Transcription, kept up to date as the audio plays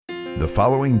The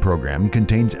following program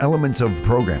contains elements of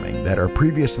programming that are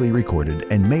previously recorded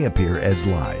and may appear as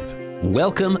live.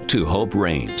 Welcome to Hope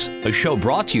Reigns, a show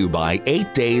brought to you by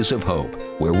 8 Days of Hope,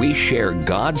 where we share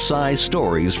God-sized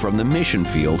stories from the mission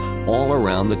field all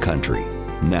around the country.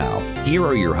 Now, here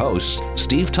are your hosts,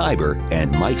 Steve Tiber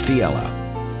and Mike Fiella.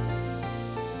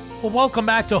 Well, welcome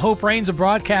back to Hope Reigns, a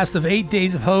broadcast of 8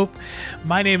 Days of Hope.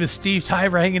 My name is Steve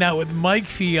Tiber, hanging out with Mike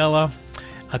Fiella.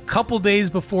 A couple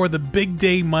days before the big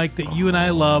day, Mike, that you and I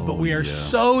love, but we are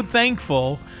so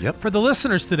thankful for the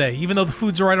listeners today, even though the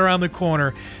food's right around the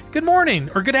corner. Good morning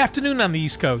or good afternoon on the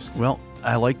East Coast. Well,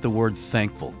 I like the word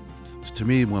thankful. To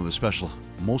me, one of the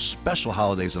most special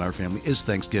holidays in our family is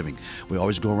Thanksgiving. We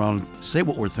always go around and say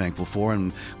what we're thankful for,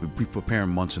 and we prepare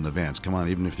months in advance. Come on,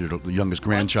 even if you're the youngest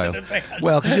grandchild.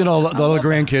 Well, because the other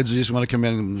grandkids just want to come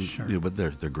in, and, but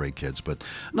they're great kids. But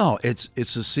no, it's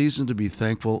a season to be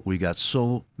thankful. We got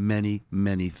so many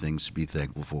things to be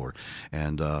thankful for,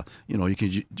 and you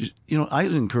can just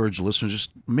I'd encourage listeners,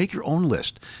 just make your own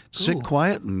list. Sit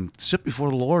quiet and sit before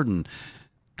the Lord and.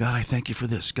 God, I thank you for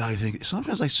this. God, I thank you.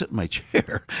 Sometimes I sit in my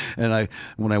chair, and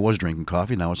when I was drinking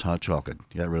coffee, now it's hot chocolate.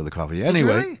 Got rid of the coffee.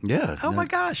 Anyway, really? Yeah. Oh, my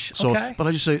gosh. So, okay. But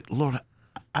I just say, Lord,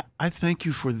 I thank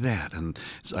you for that. And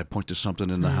I point to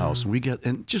something in the house,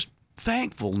 and just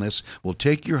thankfulness will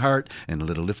take your heart and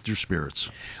let it lift your spirits.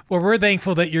 Well, we're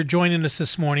thankful that you're joining us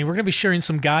this morning. We're going to be sharing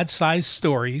some God-sized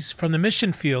stories from the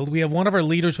mission field. We have one of our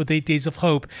leaders with 8 Days of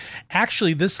Hope.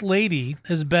 Actually, this lady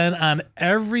has been on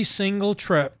every single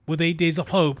trip with 8 Days of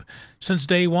Hope since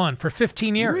day one for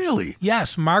 15 years. Really?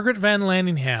 Yes. Margaret Van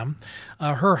Landingham.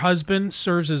 Her husband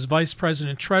serves as vice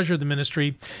president and treasurer of the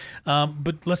ministry.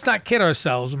 But let's not kid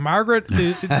ourselves. Margaret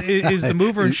is the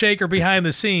mover and shaker behind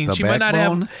the scenes. She might not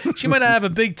have a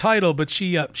big title, but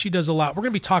she does a lot. We're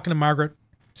going to be talking to Margaret.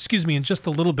 In just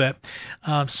a little bit.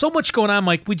 So much going on,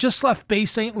 Mike. We just left Bay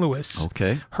St. Louis.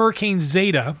 Okay. Hurricane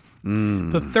Zeta.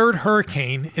 The third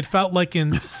hurricane, it felt like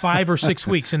in 5 or 6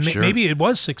 weeks, and maybe it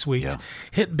was 6 weeks,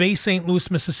 hit Bay St. Louis,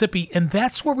 Mississippi, and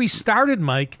that's where we started,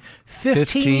 Mike,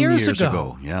 15 years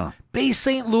ago. Yeah. Bay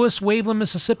St. Louis, Waveland,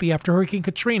 Mississippi, after Hurricane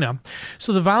Katrina.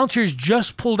 So the volunteers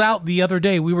just pulled out the other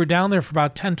day. We were down there for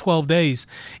about 10, 12 days,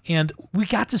 and we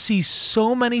got to see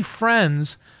so many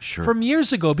friends from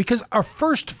years ago, because our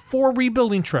first 4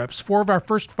 rebuilding trips, 4 of our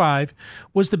first 5,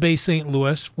 was to Bay St.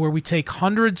 Louis, where we take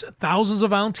hundreds, thousands of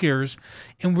volunteers,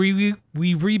 and we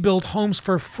rebuild homes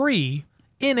for free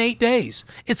in 8 days.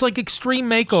 It's like extreme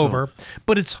makeover,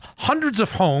 but it's hundreds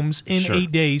of homes in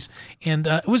 8 days, and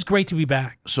it was great to be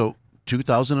back. So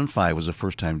 2005 was the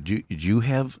first time. Do you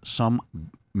have some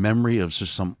memory of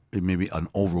just maybe an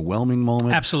overwhelming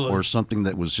moment? Absolutely. Or something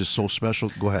that was just so special?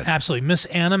 Go ahead. Absolutely. Miss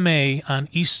Anna May on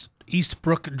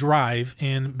Eastbrook Drive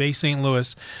in Bay St.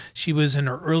 Louis. She was in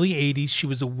her early 80s. She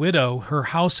was a widow. Her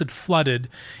house had flooded,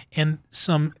 and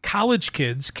some college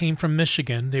kids came from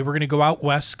Michigan. They were going to go out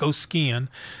west, go skiing,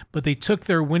 but they took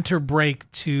their winter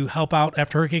break to help out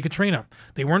after Hurricane Katrina.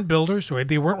 They weren't builders, right?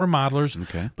 They weren't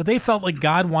remodelers, but they felt like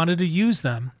God wanted to use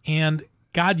them, and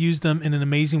God used them in an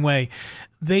amazing way.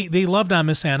 They loved on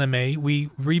Miss Anna May. We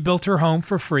rebuilt her home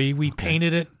for free. We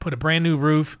painted it, put a brand new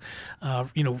roof,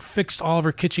 fixed all of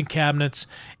her kitchen cabinets.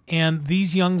 And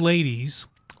these young ladies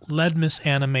led Miss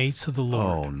Anna May to the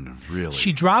Lord. Oh, really?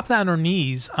 She dropped on her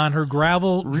knees on her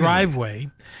gravel driveway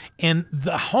and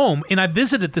the home. And I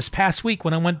visited this past week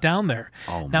when I went down there.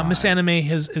 Now, Miss Anna May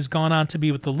has gone on to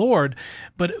be with the Lord,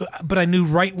 but I knew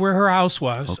right where her house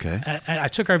was. Okay. I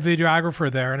took our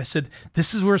videographer there, and I said,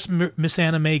 this is where Miss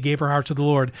Anna May gave her heart to the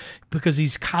Lord, because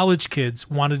these college kids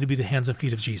wanted to be the hands and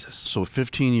feet of Jesus. So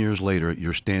 15 years later,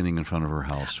 you're standing in front of her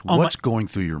house. What's going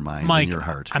through your mind Mike, and your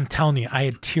heart? I'm telling you, I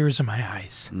had tears in my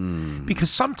eyes.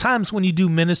 Because sometimes when you do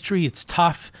ministry, it's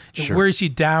tough. It wears you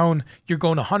down. You're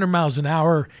going 100 miles an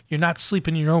hour. You're not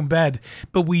sleeping in your own bed.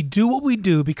 But we do what we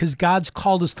do because God's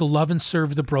called us to love and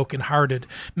serve the brokenhearted.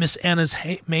 Miss Anna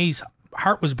May's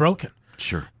heart was broken.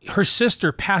 Sure. Her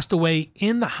sister passed away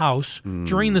in the house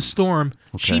during the storm.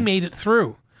 Okay. She made it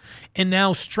through. And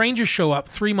now strangers show up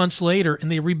 3 months later,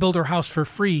 and they rebuild her house for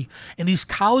free. And these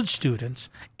college students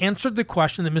answered the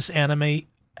question that Miss Anna May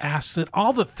asked, that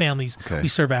all the families we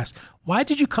serve asked, why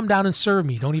did you come down and serve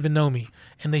me? You don't even know me.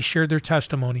 And they shared their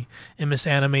testimony. And Miss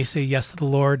Anna May say yes to the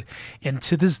Lord. And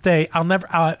to this day,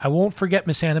 I won't forget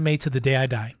Miss Anna May to the day I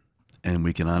die. And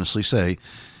we can honestly say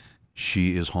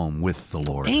she is home with the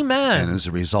Lord. Amen. And as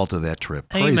a result of that trip,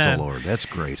 praise the Lord. That's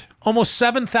great. Almost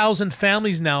 7,000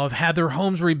 families now have had their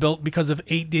homes rebuilt because of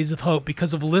 8 Days of Hope,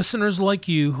 because of listeners like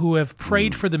you who have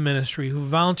prayed for the ministry, who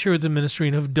volunteered with the ministry,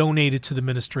 and have donated to the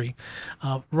ministry.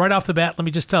 Right off the bat, let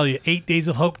me just tell you,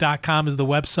 8daysofhope.com is the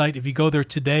website. If you go there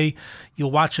today,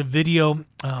 you'll watch a video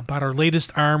about our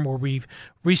latest arm where we've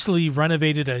recently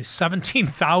renovated a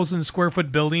 17,000 square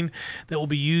foot building that will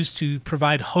be used to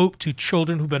provide hope to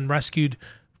children who've been rescued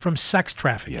from sex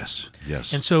trafficking.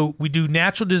 Yes. And so we do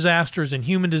natural disasters and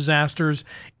human disasters,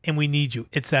 and we need you.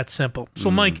 It's that simple.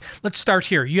 So, Mike, let's start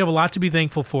here. You have a lot to be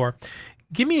thankful for.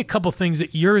 Give me a couple things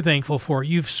that you're thankful for.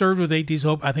 You've served with 8 Days of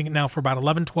Hope, I think now for about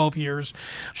 11, 12 years.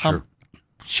 Sure.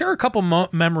 Share a couple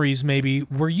memories maybe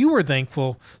where you were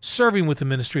thankful serving with the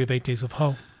ministry of 8 Days of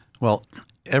Hope. Well,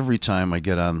 every time I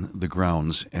get on the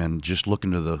grounds and just look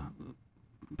into the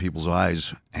people's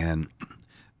eyes, and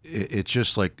it's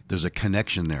just like there's a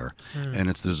connection there, and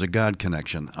there's a God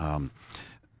connection.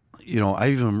 I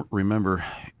even remember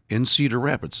in Cedar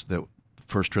Rapids, that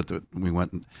first trip that we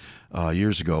went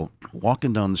years ago,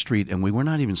 walking down the street, and we were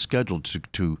not even scheduled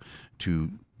to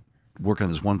work on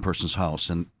this one person's house,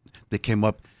 and they came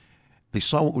up. They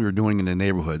saw what we were doing in the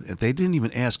neighborhood, and they didn't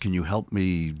even ask, "Can you help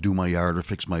me do my yard or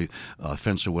fix my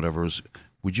fence or whatever?" It was,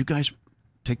 "Would you guys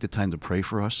take the time to pray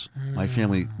for us? My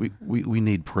family, we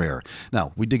need prayer."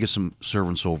 Now, we did get some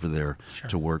servants over there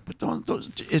to work, but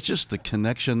it's just the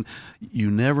connection. You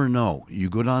never know. You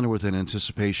go down there with an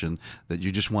anticipation that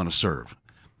you just want to serve.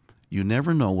 You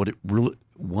never know what it really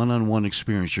one-on-one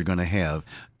experience you're going to have,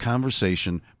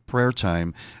 conversation, prayer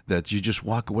time, that you just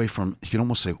walk away from. You can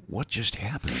almost say, "What just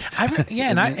happened?"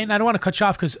 And I don't want to cut you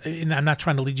off because I'm not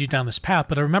trying to lead you down this path,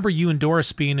 but I remember you and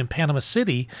Doris being in Panama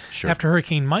City after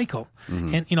Hurricane Michael,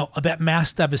 and that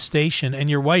mass devastation, and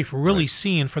your wife really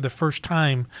seeing for the first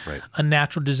time a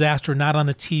natural disaster, not on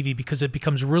the TV, because it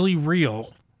becomes really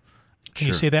real. Can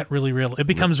you say that? Really real. It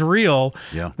becomes real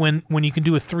when you can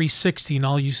do a 360 and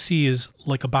all you see is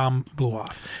like a bomb blew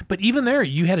off. But even there,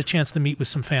 you had a chance to meet with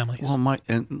some families. Well, let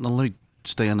me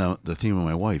stay on the theme of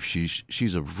my wife.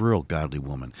 She's a real godly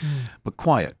woman, but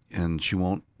quiet, and she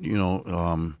won't.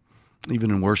 Even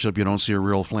in worship, you don't see her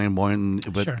real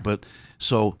flamboyant. But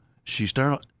so she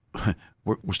started.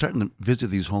 We're starting to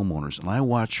visit these homeowners, and I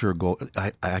watch her go.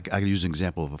 I could use an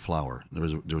example of a flower. There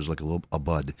was like a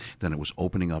bud, then it was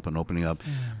opening up and opening up.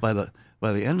 By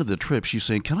the end of the trip, she's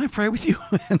saying, "Can I pray with you?"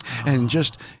 and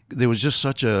just there was just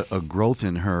such a growth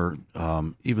in her,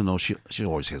 even though she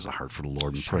always has a heart for the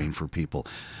Lord and praying for people.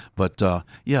 But I'm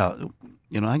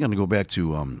going to go back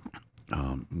to.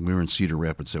 We were in Cedar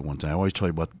Rapids at one time. I always tell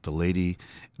you about the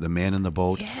man in the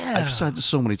boat. Yeah. I've said this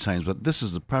so many times, but this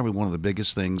is probably one of the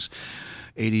biggest things.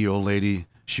 80-year-old lady,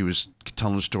 she was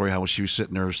telling a story how she was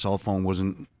sitting there, her cell phone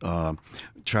wasn't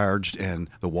charged, and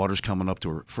the water's coming up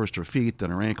to her feet, then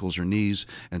her ankles, her knees,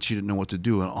 and she didn't know what to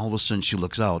do. And all of a sudden she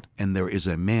looks out, and there is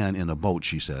a man in a boat,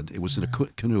 she said. It was in a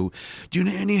canoe. "Do you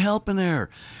need any help in there?"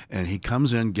 And he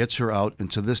comes in, gets her out,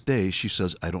 and to this day, she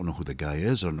says, "I don't know who the guy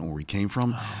is. I don't know where he came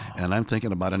from." And I'm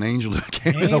thinking about an angel that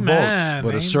came in a boat,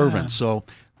 but a servant. So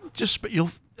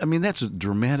that's a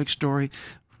dramatic story.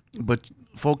 But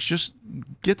folks, just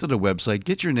get to the website,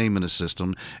 get your name in the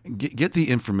system, get the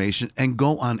information, and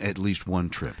go on at least one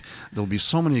trip. There'll be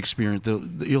so many experiences.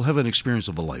 You'll have an experience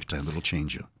of a lifetime that'll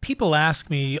change you. People ask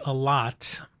me a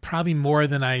lot, probably more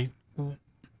than I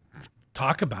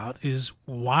talk about, is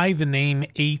why the name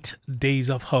 8 Days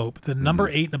of Hope. The number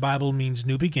 8 in the Bible means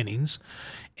new beginnings,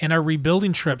 and our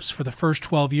rebuilding trips for the first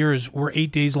 12 years were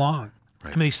 8 days long.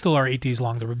 Right. I mean, they still are 8 days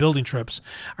long, the rebuilding trips.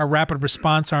 Our rapid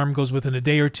response arm goes within a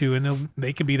day or two, and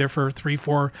they can be there for 3,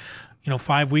 4,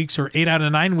 5 weeks or 8 out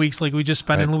of 9 weeks, like we just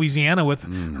spent in Louisiana with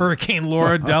Hurricane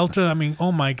Laura, Delta. I mean,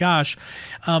 oh my gosh.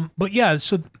 But yeah,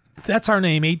 so that's our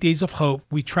name, 8 Days of Hope.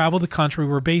 We travel the country.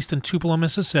 We're based in Tupelo,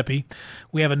 Mississippi.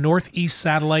 We have a Northeast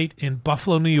satellite in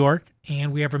Buffalo, New York,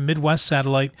 and we have a Midwest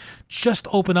satellite just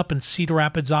open up in Cedar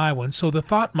Rapids, Iowa. And so the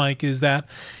thought, Mike, is that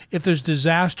if there's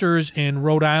disasters in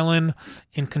Rhode Island,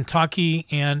 in Kentucky,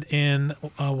 and in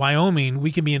Wyoming,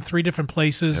 we can be in 3 different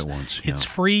places. At once, It's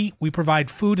free. We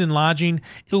provide food and lodging.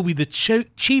 It will be the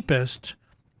cheapest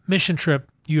mission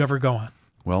trip you ever go on.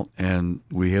 Well, and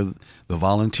we have the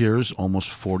volunteers, almost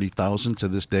 40,000 to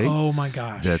this day. Oh, my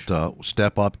gosh. That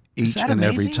step up each and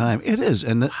every amazing? time. It is.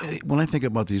 And when I think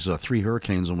about these 3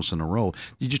 hurricanes almost in a row,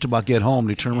 you just about get home,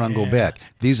 they turn around and go back.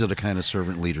 These are the kind of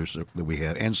servant leaders that we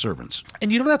have, and servants.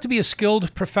 And you don't have to be a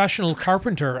skilled professional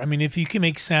carpenter. I mean, if you can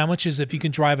make sandwiches, if you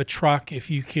can drive a truck, if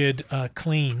you could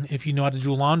clean, if you know how to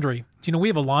do laundry, You know, we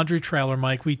have a laundry trailer,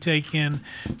 Mike, we take in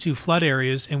to flood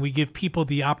areas, and we give people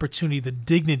the opportunity, the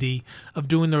dignity of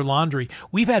doing their laundry.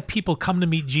 We've had people come to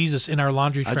meet Jesus in our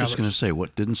laundry I trailers. was just going to say,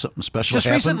 what, didn't something special Just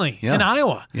happen? recently in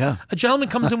Iowa. Yeah. A gentleman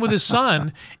comes in with his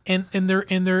son, and they're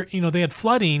you know, they had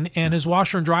flooding, and his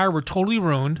washer and dryer were totally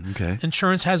ruined. Okay.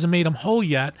 Insurance hasn't made him whole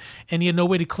yet, and he had no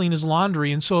way to clean his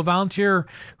laundry. And so a volunteer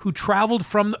who traveled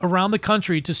from around the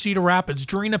country to Cedar Rapids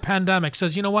during a pandemic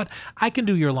says, you know what, I can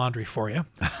do your laundry for you.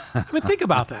 I mean, think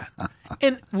about that.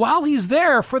 And while he's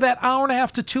there for that hour and a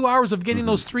half to 2 hours of getting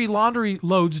those 3 laundry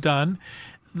loads done,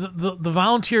 the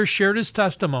volunteer shared his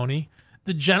testimony.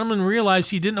 The gentleman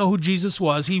realized he didn't know who Jesus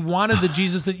was. He wanted the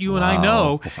Jesus that you and I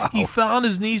know. Wow. He fell on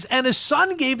his knees, and his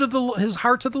son gave his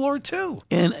heart to the Lord too.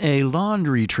 In a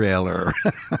laundry trailer.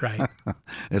 Right.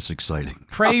 That's exciting.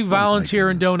 Pray,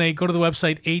 volunteer, and goodness. donate. Go to the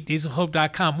website,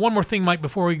 8daysofhope.com. One more thing, Mike,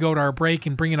 before we go to our break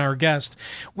and bring in our guest.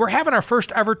 We're having our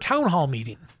first ever town hall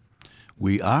meeting,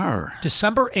 We are.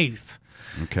 December 8th.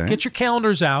 Okay. Get your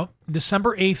calendars out.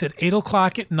 December 8th at 8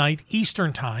 o'clock at night,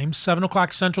 Eastern Time, 7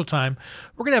 o'clock Central Time.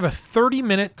 We're going to have a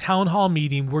 30-minute town hall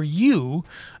meeting where you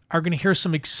are going to hear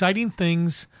some exciting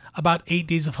things about 8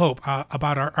 Days of Hope,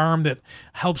 about our arm that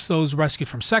helps those rescued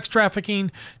from sex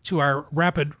trafficking, to our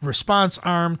rapid response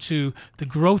arm, to the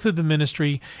growth of the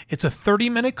ministry. It's a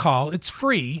 30-minute call. It's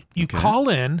free. You call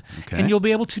in, and you'll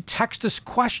be able to text us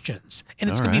questions, and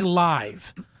it's going to be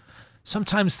live.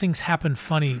 Sometimes things happen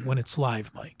funny when it's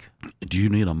live, Mike. Do you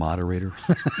need a moderator?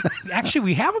 Actually,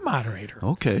 we have a moderator.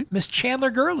 Okay. Miss Chandler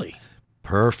Gurley.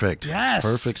 Perfect. Yes.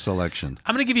 Perfect selection.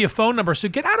 I'm going to give you a phone number, so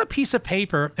get out a piece of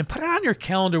paper and put it on your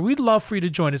calendar. We'd love for you to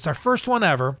join. It's our first one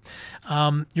ever.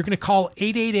 You're going to call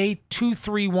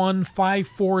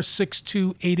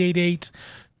 888-231-5462,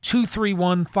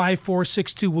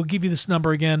 888-231-5462. We'll give you this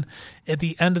number again at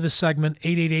the end of the segment,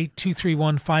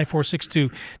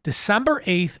 888-231-5462. December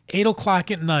 8th, 8 o'clock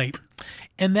at night.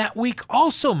 And that week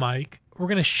also, Mike, we're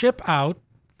going to ship out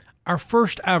our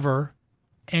first ever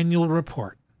annual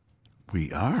report.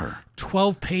 We are.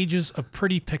 12 pages of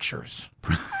pretty pictures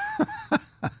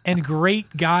and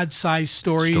great God-sized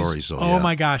stories. Oh, yeah.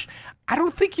 My gosh. I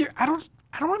don't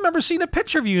remember seeing a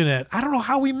picture of you in it. I don't know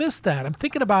how we missed that. I'm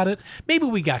thinking about it. Maybe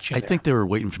we got you I there. think they were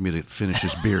waiting for me to finish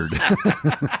his beard.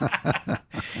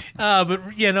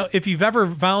 But, you know, if you've ever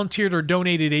volunteered or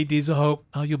donated 8 Days of Hope,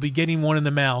 you'll be getting one in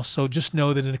the mail. So just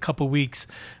know that in a couple of weeks,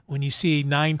 when you see a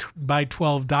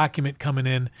 9x12 document coming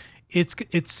in, it's.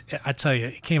 I tell you,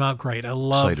 it came out great. I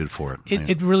love Excited for it.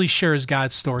 It really shares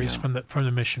God's stories from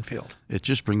the mission field. It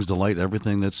just brings to light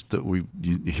everything that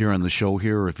you hear on the show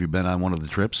here, or if you've been on one of the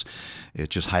trips, it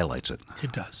just highlights it.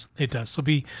 It does. So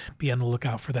be on the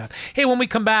lookout for that. Hey, when we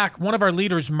come back, one of our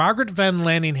leaders, Margaret Van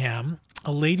Lanningham,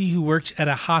 a lady who works at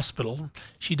a hospital.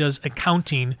 She does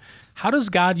accounting. How does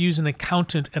God use an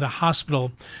accountant at a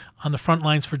hospital on the front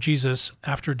lines for Jesus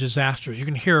after disasters? You're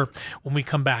going to hear when we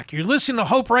come back. You're listening to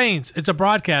Hope Reigns. It's a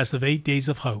broadcast of 8 Days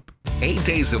of Hope. 8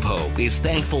 Days of Hope is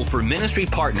thankful for ministry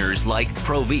partners like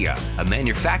Provia, a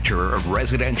manufacturer of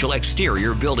residential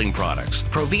exterior building products.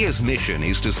 Provia's mission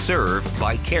is to serve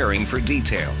by caring for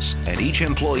details, and each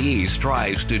employee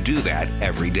strives to do that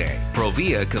every day.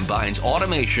 Provia combines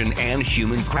automation and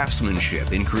human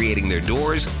craftsmanship in creating their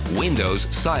doors, windows,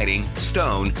 siding,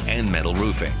 stone, and metal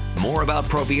roofing. More about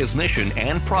Provia's mission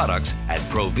and products at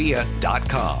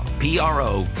provia.com.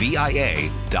 PROVIA.com.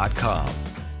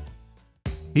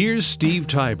 Here's Steve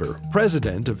Tiber,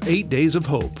 president of 8 Days of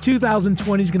Hope.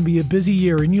 2020 is going to be a busy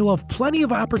year, and you'll have plenty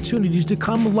of opportunities to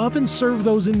come love and serve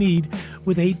those in need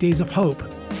with 8 Days of Hope.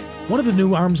 One of the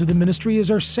new arms of the ministry is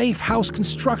our Safe House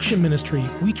Construction Ministry.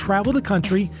 We travel the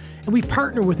country and we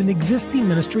partner with an existing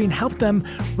ministry and help them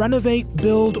renovate,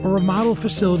 build, or remodel a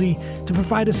facility to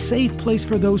provide a safe place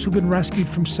for those who've been rescued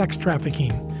from sex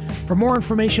trafficking. For more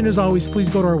information, as always, please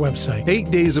go to our website.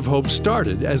 8 Days of Hope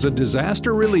started as a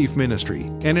disaster relief ministry,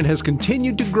 and it has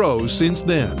continued to grow since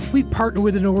then. We partner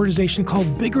with an organization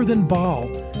called Bigger Than Ball.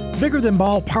 Bigger Than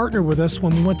Ball partnered with us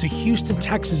when we went to Houston,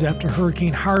 Texas after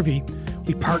Hurricane Harvey.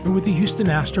 We partnered with the Houston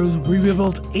Astros. We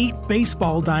rebuilt 8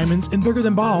 baseball diamonds in Bigger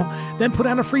Than Ball, then put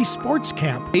on a free sports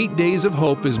camp. 8 Days of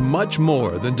Hope is much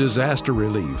more than disaster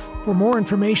relief. For more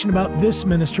information about this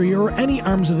ministry or any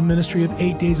arms of the ministry of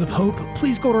 8 Days of Hope,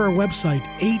 please go to our website,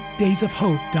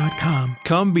 8daysofhope.com.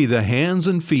 Come be the hands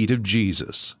and feet of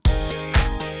Jesus.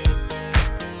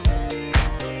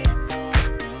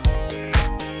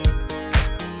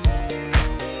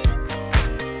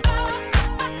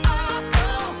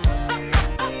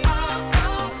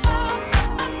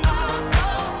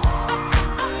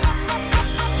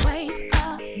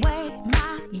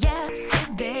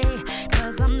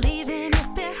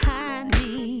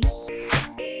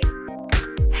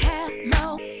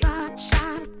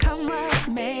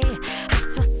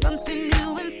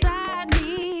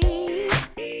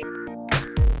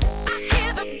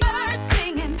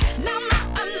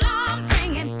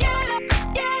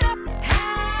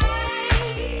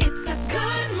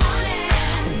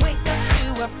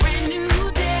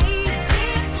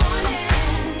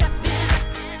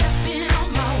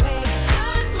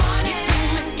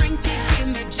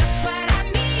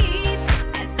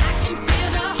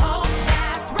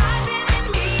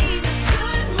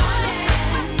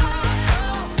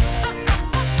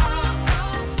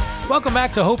 Welcome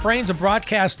back to Hope Reigns, a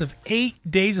broadcast of 8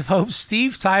 Days of Hope.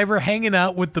 Steve Tiver hanging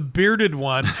out with the bearded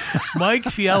one, Mike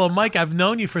Fiello. Mike, I've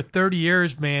known you for 30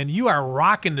 years, man. You are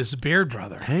rocking this beard,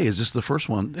 brother. Hey, is this the first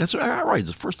one? That's all right. It's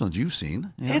the first one you've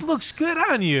seen. Yeah. It looks good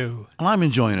on you. And I'm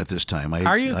enjoying it this time.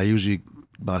 Are you? I usually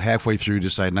about halfway through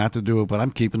decide not to do it, but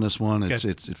I'm keeping this one.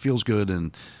 It feels good,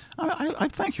 and I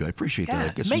thank you. I appreciate that. I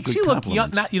get It some makes good you look young.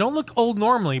 compliments. You don't look old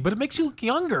normally, but it makes you look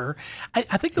younger. I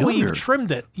think the way Younger. you've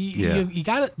trimmed it, you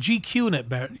got it GQing it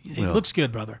better. It Well. looks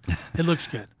good, brother. It looks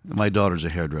good. My daughter's a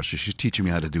hairdresser. She's teaching me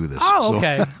how to do this. Oh, so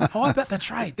okay. Oh, I bet that's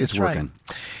right. That's It's working.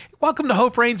 Right. Welcome to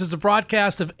Hope Reigns. It's a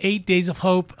broadcast of 8 Days of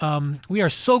Hope. We are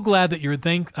so glad that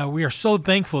we are so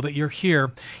thankful that you're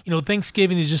here. You know,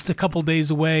 Thanksgiving is just a couple days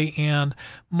away, and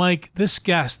Mike, this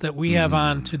guest that we have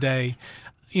on today,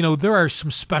 you know, there are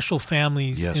some special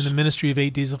families Yes. in the ministry of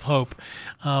 8 Days of Hope.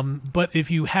 But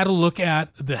if you had to look at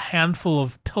the handful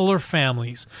of pillar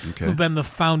families who've been the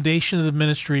foundation of the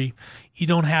ministry, you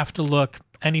don't have to look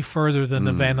any further than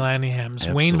the Van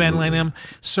Lanninghams. Wayne Van Absolutely. Lanningham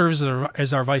serves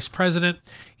as our vice president.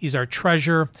 He's our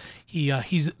treasurer.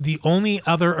 He's the only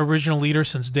other original leader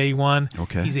since day one.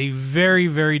 Okay. He's a very,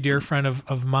 very dear friend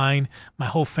of mine, my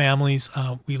whole family's.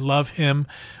 We love him.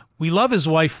 We love his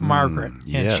wife, Margaret, and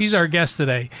yes. she's our guest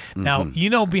today. Now,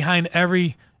 you know, behind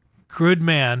every good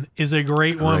man is a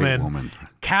great woman.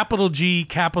 Capital G,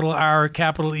 capital R,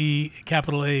 capital E,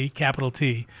 capital A, capital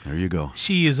T. There you go.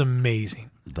 She is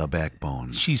amazing. The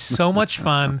backbone. She's so much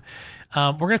fun.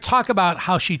 We're going to talk about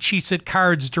how she cheats at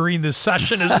cards during this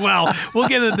session as well. We'll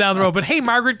get into it down the road. But hey,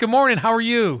 Margaret, good morning. How are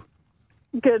you?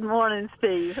 Good morning,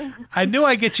 Steve. I knew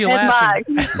I'd get you And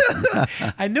laughing.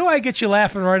 Mike. I knew I'd get you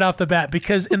laughing right off the bat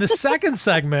because in the second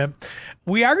segment,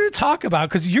 we are going to talk about,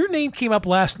 because your name came up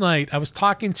last night. I was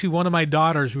talking to one of my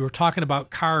daughters. We were talking about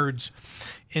cards.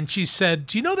 And she said,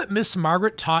 "Do you know that Miss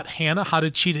Margaret taught Hannah how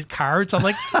to cheat at cards?" I'm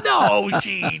like, "No,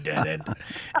 she didn't."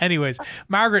 Anyways,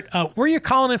 Margaret, where are you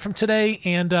calling in from today?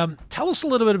 And tell us a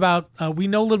little bit about, we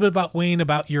know a little bit about Wayne,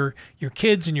 about your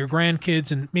kids and your grandkids,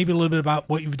 and maybe a little bit about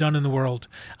what you've done in the world,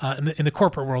 in the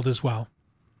corporate world as well.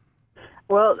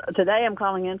 Well, today I'm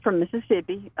calling in from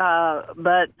Mississippi,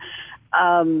 but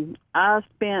I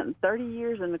spent 30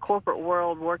 years in the corporate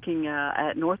world working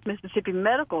at North Mississippi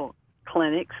Medical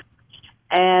Clinics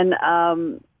and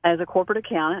as a corporate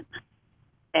accountant.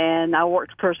 And I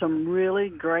worked for some really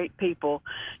great people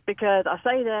because I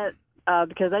say that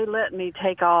because they let me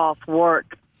take off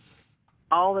work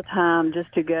all the time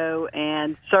just to go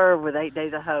and serve with 8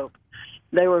 Days of Hope.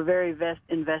 They were very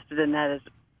invested in that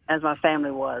as my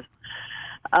family was.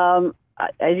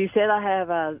 As you said, I have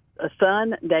a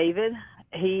son, David.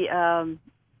 He and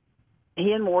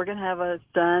Morgan have a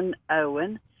son,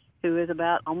 Owen, who is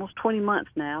about almost 20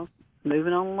 months now,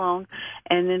 moving on along.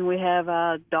 And then we have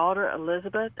a daughter,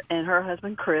 Elizabeth, and her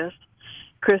husband,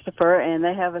 Christopher, and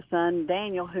they have a son,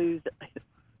 Daniel, who's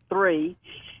 3.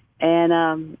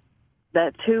 And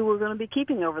that's who we're going to be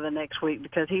keeping over the next week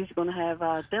because he's going to have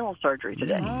dental surgery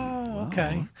today. Oh,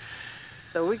 okay.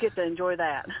 So we get to enjoy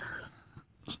that.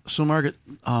 So, Margaret,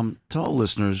 tell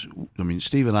listeners, I mean,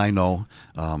 Steve and I know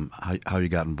how you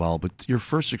got involved, but your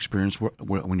first experience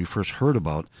when you first heard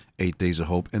about 8 Days of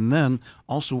Hope, and then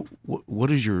also, what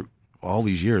is all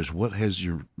these years, what has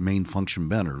your main function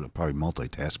been, or probably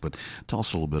multitask, but tell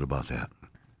us a little bit about that.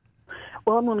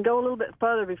 Well, I'm going to go a little bit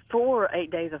further. Before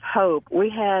 8 Days of Hope, we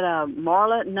had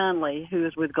Marla Nunley, who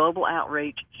is with Global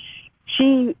Outreach.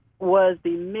 She was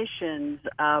the missions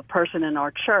person in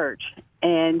our church,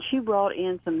 and she brought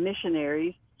in some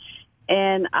missionaries,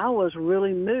 and I was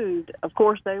really moved. Of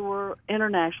course, they were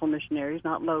international missionaries,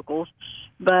 not locals,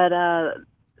 but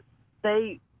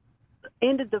they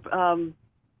ended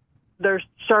their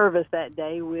service that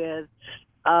day with,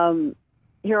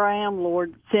 "Here I am,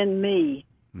 Lord, send me."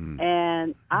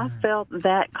 And I felt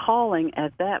that calling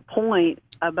at that point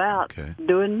about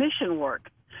doing mission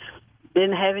work.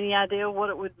 Didn't have any idea what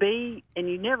it would be, and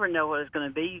you never know what it's going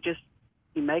to be.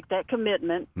 You make that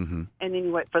commitment, and then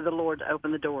you wait for the Lord to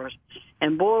open the doors.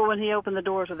 And boy, when he opened the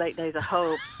doors with 8 Days of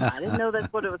Hope, I didn't know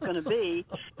that's what it was going to be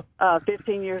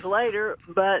 15 years later,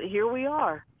 but here we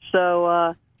are.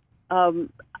 So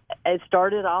it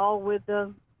started all with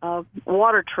the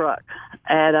water truck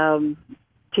at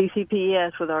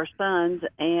TCPS with our sons,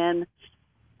 and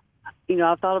you know,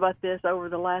 I've thought about this over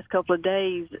the last couple of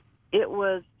days. That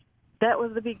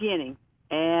was the beginning,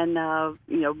 and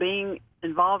you know, being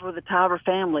involved with the Tiber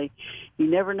family, you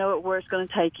never know where it's going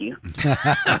to take you.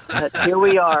 But here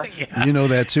we are. Yeah. You know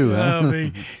that too,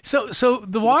 huh? So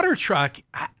the water truck,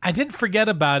 I didn't forget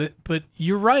about it, but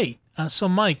you're right. So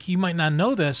Mike, you might not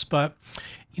know this, but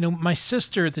my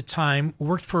sister at the time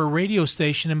worked for a radio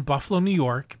station in Buffalo, New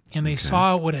York, and they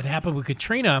saw what had happened with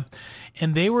Katrina,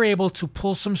 and they were able to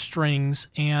pull some strings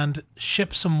and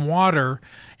ship some water,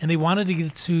 and they wanted to get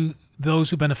it to those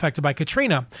who've been affected by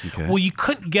Katrina. Okay. Well, you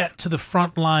couldn't get to the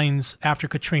front lines after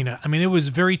Katrina. I mean, it was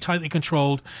very tightly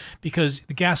controlled because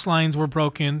the gas lines were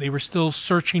broken. They were still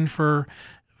searching for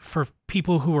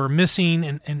people who were missing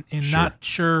and not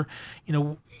sure,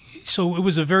 so it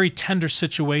was a very tender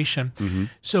situation. Mm-hmm.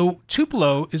 So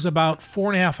Tupelo is about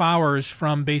 4.5 hours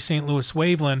from Bay St. Louis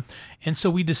Waveland. And so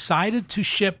we decided to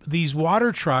ship these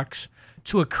water trucks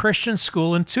to a Christian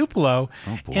school in Tupelo.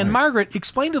 Oh, boy. And Margaret,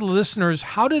 explain to the listeners,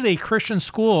 how did a Christian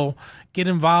school get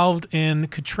involved in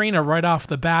Katrina right off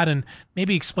the bat, and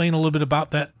maybe explain a little bit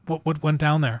about that, what went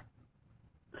down there?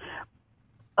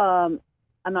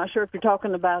 I'm not sure if you're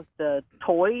talking about the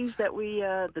toys that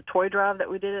the toy drive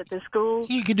that we did at this school.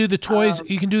 You can do the toys.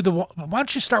 You can do why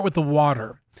don't you start with the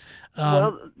water?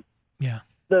 Yeah.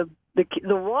 The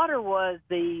water was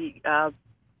the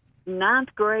ninth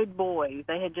grade boys.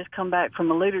 They had just come back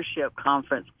from a leadership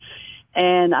conference,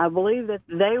 and I believe that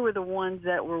they were the ones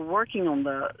that were working on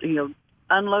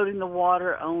unloading the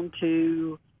water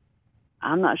onto.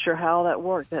 I'm not sure how that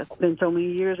worked. That's been so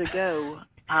many years ago.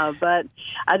 But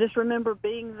I just remember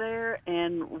being there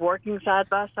and working side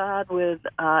by side with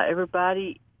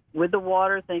everybody with the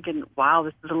water, thinking, wow,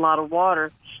 this is a lot of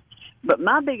water. But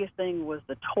my biggest thing was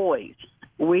the toys.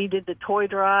 We did the toy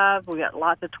drive. We got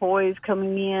lots of toys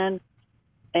coming in.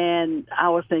 And I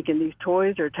was thinking these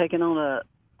toys are taking on a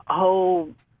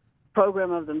whole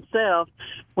program of themselves.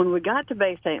 When we got to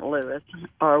Bay St. Louis,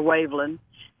 or Waveland,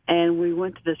 and we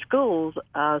went to the schools,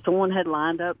 someone had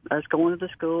lined up us going to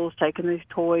the schools, taking these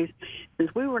toys.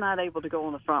 Since we were not able to go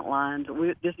on the front lines,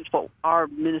 this is what our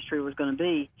ministry was going to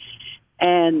be.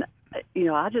 And,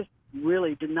 I just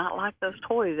really did not like those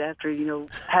toys after,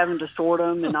 having to sort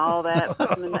them and all that,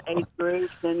 put them in the age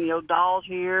groups, and, dolls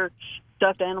here,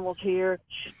 stuffed animals here.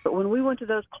 But when we went to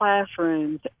those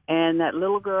classrooms and that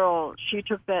little girl, she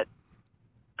took that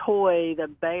toy, the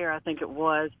bear, I think it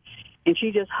was, and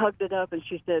she just hugged it up and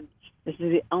she said, this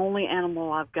is the only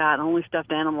animal I've got, only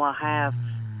stuffed animal I have.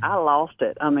 I lost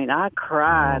it. I mean, I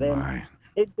cried. Oh, and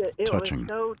it was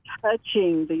so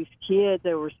touching. These kids,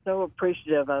 they were so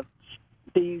appreciative of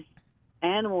these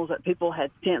animals that people had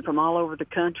sent from all over the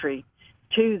country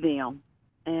to them.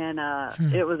 And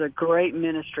it was a great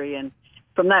ministry. And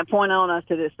from that point on, I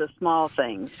said, it's the small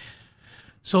things.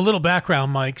 So a little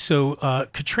background, Mike. So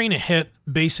Katrina hit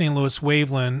Bay St. Louis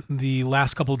Waveland the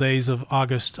last couple of days of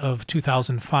August of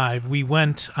 2005. We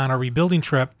went on a rebuilding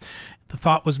trip. The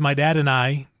thought was my dad and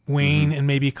I, Wayne, and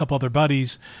maybe a couple other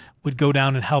buddies would go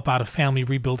down and help out a family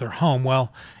rebuild their home.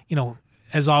 Well,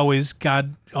 as always,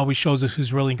 God always shows us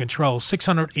who's really in control.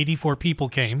 684 people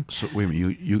came. So wait a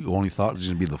minute, you only thought it was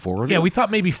going to be the 4 of you? Yeah, we thought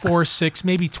maybe 4 or 6,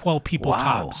 maybe 12 people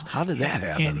tops. How did that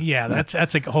happen? And yeah,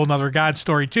 that's a whole nother God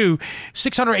story too.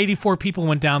 684 people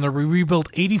went down there. We rebuilt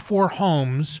 84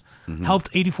 homes, helped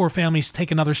 84 families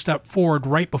take another step forward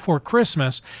right before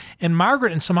Christmas. And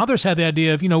Margaret and some others had the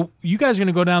idea of, you guys are going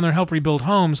to go down there and help rebuild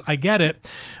homes. I get it.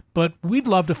 But we'd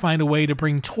love to find a way to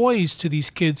bring toys to these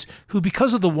kids who,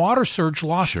 because of the water surge,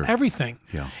 lost everything.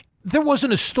 Yeah. There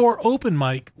wasn't a store open,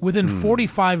 Mike, within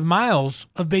 45 miles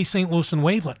of Bay St. Louis and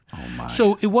Waveland. Oh, my.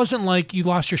 So it wasn't like you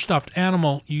lost your stuffed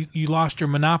animal, you lost your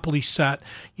Monopoly set,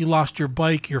 you lost your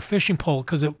bike, your fishing pole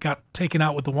because it got taken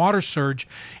out with the water surge.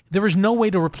 There was no way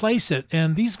to replace it.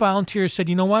 And these volunteers said,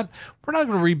 you know what? We're not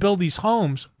going to rebuild these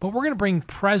homes, but we're going to bring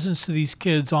presents to these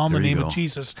kids all in the name of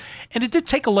Jesus. And it did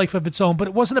take a life of its own, but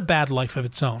it wasn't a bad life of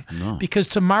its own. No. Because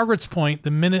to Margaret's point, the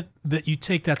minute that you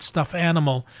take that stuffed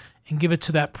animal and give it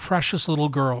to that precious little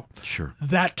girl, Sure.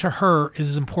 that to her is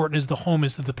as important as the home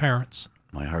is to the parents.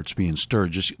 My heart's being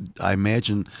stirred. I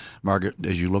imagine, Margaret,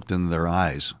 as you looked in their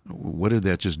eyes, what did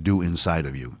that just do inside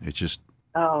of you? It just...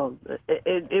 Oh,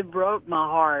 it broke my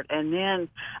heart. And then,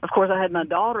 of course, I had my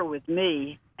daughter with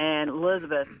me, and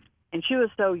Elizabeth, and she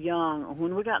was so young.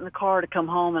 When we got in the car to come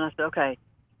home, and I said, okay,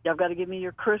 y'all got to give me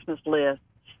your Christmas list.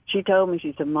 She told me,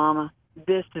 she said, Mama,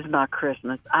 this is my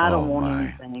Christmas. I don't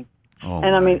want anything. Oh,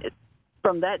 and I mean,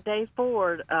 from that day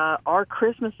forward, our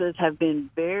Christmases have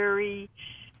been very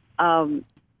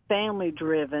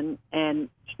family-driven, and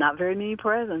it's not very many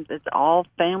presents. It's all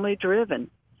family-driven.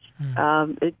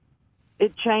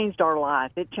 It changed our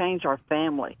life. It changed our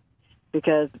family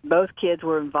because both kids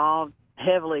were involved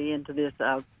heavily into this,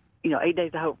 8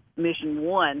 Days of Hope Mission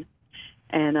 1.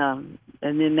 And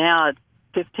then now it's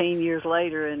 15 years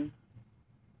later, and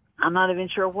I'm not even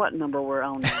sure what number we're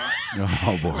on now.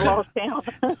 Oh boy. Lost count.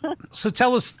 So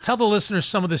tell the listeners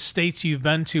some of the states you've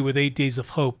been to with 8 Days of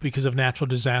Hope because of natural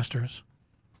disasters.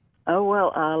 Oh,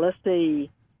 well, let's see.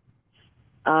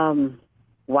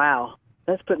 Wow.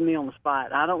 That's putting me on the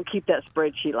spot. I don't keep that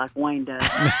spreadsheet like Wayne does.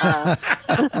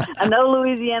 I know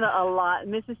Louisiana a lot,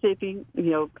 Mississippi,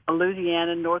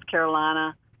 Louisiana, North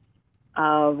Carolina.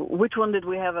 Which one did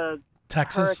we have a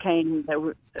Texas, hurricane that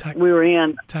we were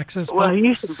in? Texas. Well,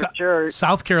 Houston for sure.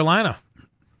 South Carolina.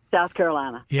 South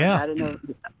Carolina. Yeah. I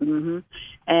didn't know.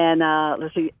 And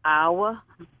let's see, Iowa,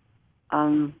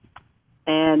 and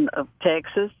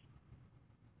Texas.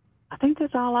 I think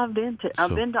that's all I've been to.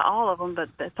 I've been to all of them, but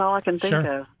that's all I can think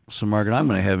of. So, Margaret, I'm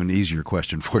going to have an easier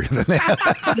question for you than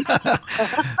that.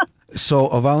 So,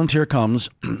 a volunteer comes.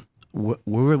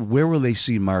 Where will they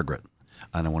see Margaret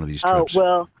on one of these trips? Oh,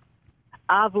 well,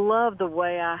 I've loved the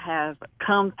way I have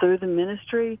come through the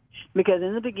ministry because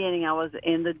in the beginning I was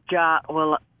in the job.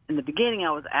 Well, in the beginning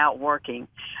I was out working,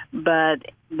 but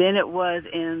then it was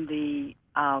in the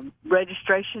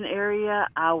registration area.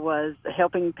 I was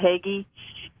helping Peggy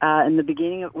in the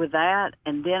beginning with that,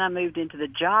 and then I moved into the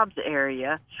jobs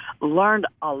area, learned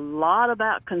a lot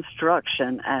about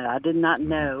construction I did not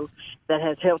know that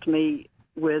has helped me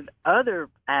with other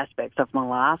aspects of my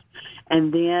life,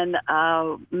 and then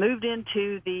moved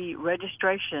into the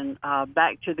registration,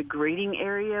 back to the greeting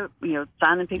area,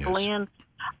 signing people in.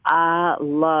 I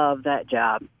love that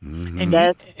job. Mm-hmm.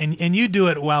 And you do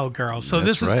it well, girl. So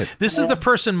this is the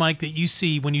person, Mike, that you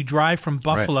see when you drive from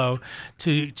Buffalo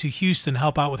to Houston,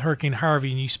 help out with Hurricane Harvey,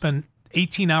 and you spend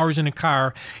 18 hours in a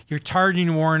car, you're tired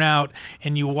and worn out,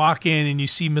 and you walk in and you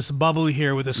see Miss Bubbly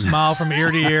here with a smile from ear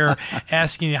to ear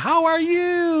asking you, how are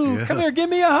you? Yeah. Come here, give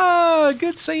me a hug.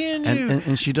 Good seeing you.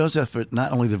 And she does that for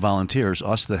not only the volunteers,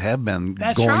 us that have been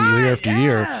That's going right, year after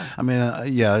year. I mean,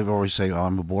 I always say,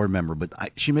 I'm a board member, but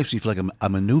she makes me feel like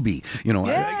I'm a newbie.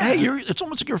 Hey, it's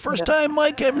almost like your first time,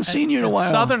 Mike. I haven't seen you in a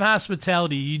while. Southern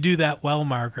hospitality, you do that well,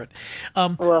 Margaret.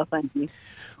 Well, thank you.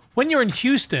 When you're in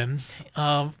Houston,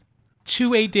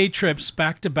 2 8-day trips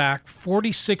back-to-back,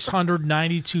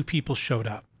 4,692 people showed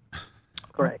up.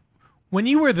 Correct. When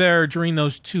you were there during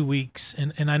those 2 weeks,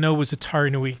 and I know it was a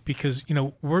tiring week because,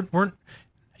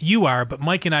 you are, but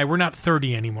Mike and I, we're not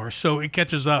 30 anymore, so it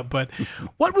catches up. But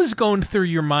what was going through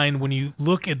your mind when you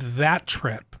look at that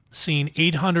trip, seeing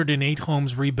 808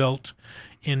 homes rebuilt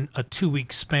in a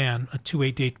 2-week span, a 2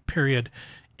 8-day period,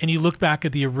 and you look back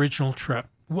at the original trip?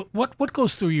 What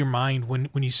goes through your mind when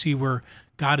you see where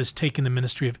God has taken the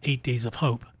ministry of 8 Days of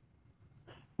Hope?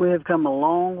 We have come a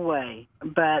long way,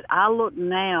 but I look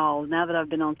now that I've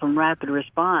been on some rapid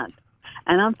response,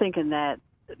 and I'm thinking that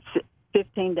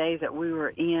 15 days that we were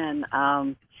in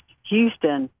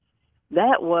Houston,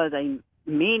 that was a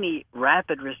mini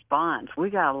rapid response. We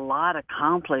got a lot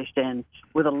accomplished, and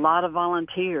with a lot of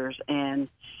volunteers, and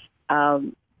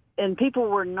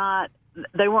people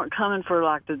they weren't coming for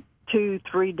like the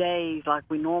 2-3 days like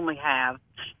we normally have.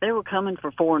 They were coming for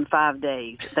 4 and 5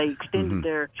 days. They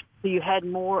extended so you had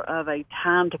more of a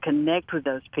time to connect with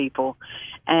those people.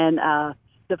 And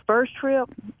the first trip,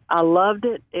 I loved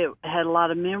it. It had a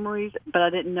lot of memories, but I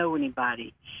didn't know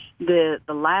anybody. The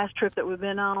last trip that we've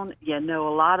been on, you know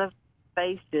a lot of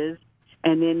faces,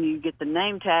 and then you get the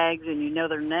name tags and you know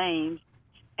their names.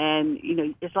 And,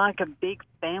 it's like a big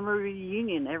family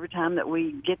reunion every time that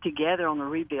we get together on the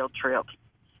rebuild trips.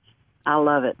 I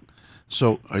love it.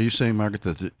 So are you saying, Margaret,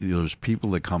 that there's people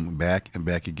that come back and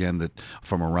back again that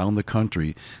from around the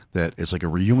country that it's like a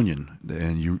reunion,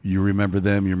 and you remember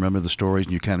them, you remember the stories,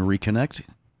 and you kind of reconnect?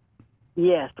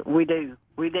 Yes, we do.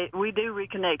 We do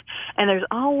reconnect. And there's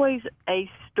always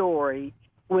a story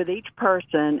with each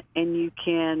person, and you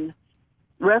can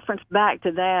reference back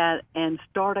to that and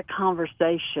start a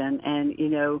conversation.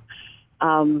 And,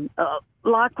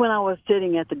 like when I was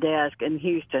sitting at the desk in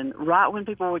Houston, right when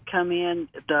people would come in,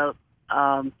 the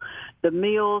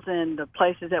meals and the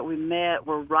places that we met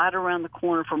were right around the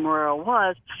corner from where I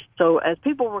was. So as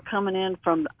people were coming in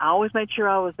I always made sure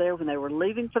I was there when they were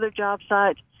leaving for their job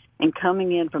sites and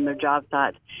coming in from their job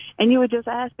sites. And you would just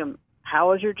ask them,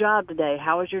 how was your job today?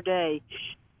 How was your day?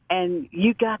 And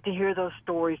you got to hear those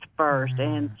stories first.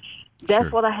 And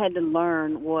that's what I had to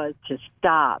learn, was to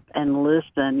stop and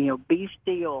listen, be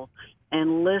still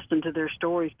and listen to their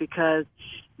stories, because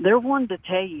they're wanting to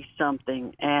tell you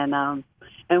something. And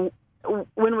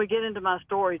when we get into my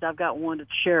stories, I've got one to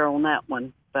share on that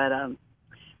one. But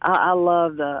I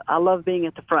love being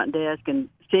at the front desk and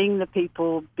seeing the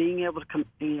people, being able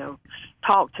to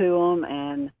talk to them,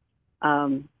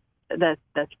 and that's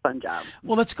a fun job.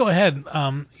 Well, let's go ahead.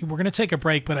 We're going to take a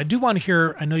break, but I do want to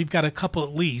hear, I know you've got a couple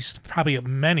at least, probably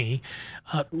many,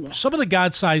 some of the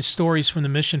God-sized stories from the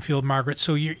mission field, Margaret.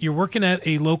 So you're working at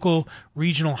a local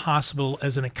regional hospital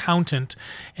as an accountant,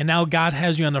 and now God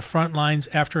has you on the front lines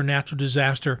after a natural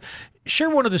disaster. Share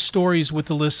one of the stories with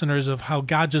the listeners of how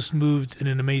God just moved in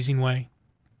an amazing way.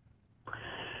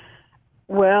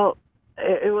 Well,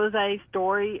 it was a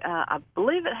story. I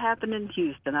believe it happened in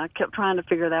Houston. I kept trying to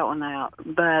figure that one out,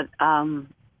 but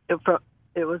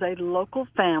it was a local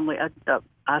family.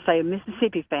 I say a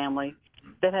Mississippi family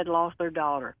that had lost their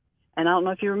daughter. And I don't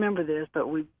know if you remember this, but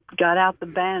we got out the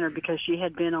banner because she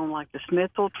had been on like the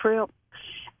Smithville trip,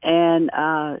 and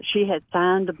she had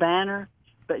signed the banner,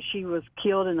 but she was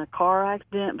killed in a car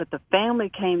accident. But the family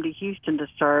came to Houston to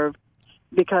serve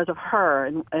because of her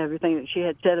and everything that she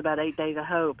had said about 8 Days of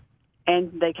Hope.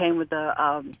 And they came with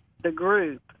the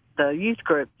group, the youth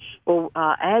group. Well,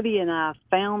 Abby and I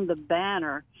found the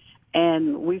banner,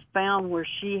 and we found where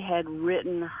she had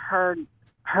written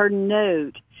her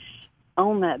note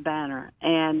on that banner.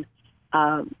 And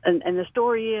the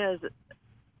story is,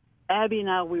 Abby and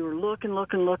I, we were looking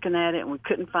at it, and we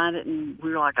couldn't find it, and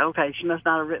we were like, okay, she must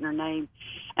not have written her name.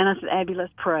 And I said, Abby,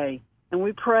 let's pray. And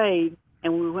we prayed,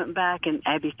 and we went back, and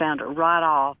Abby found it right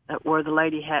off at where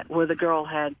the girl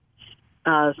had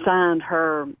signed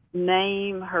her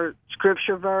name, her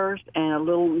scripture verse, and a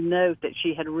little note that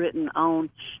she had written on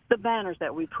the banners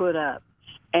that we put up.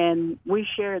 And we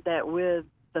shared that with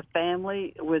the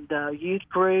family, with the youth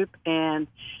group, and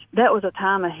that was a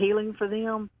time of healing for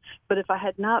them. But if I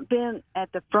had not been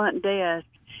at the front desk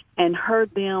and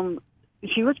heard them,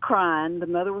 she was crying, the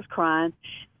mother was crying,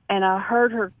 and I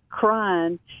heard her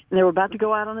crying, and they were about to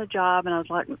go out on a job, and I was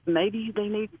like, maybe they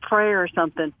need prayer or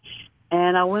something.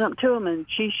 And I went up to them, and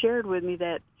she shared with me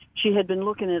that she had been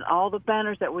looking at all the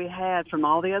banners that we had from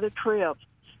all the other trips,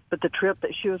 but the trip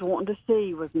that she was wanting to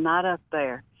see was not up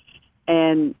there.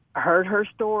 And heard her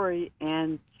story,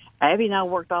 and Abby and I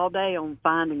worked all day on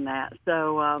finding that.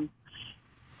 So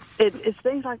it's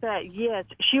things like that. Yes,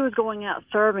 she was going out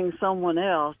serving someone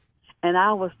else, and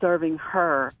I was serving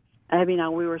her. Abby and I,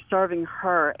 we were serving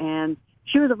her, and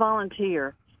she was a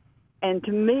volunteer. And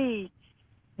to me,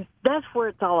 that's where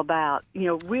it's all about. You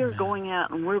know, we're going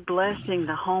out and we're blessing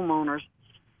the homeowners,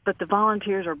 but the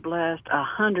volunteers are blessed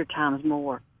 100 times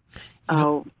more.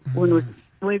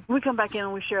 When we come back in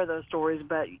and we share those stories,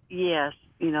 but yes,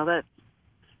 you know,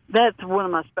 that's one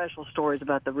of my special stories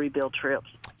about the rebuild trips.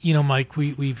 You know, Mike,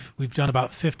 we've done about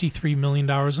 $53 million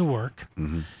of work,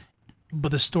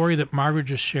 but the story that Margaret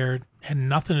just shared had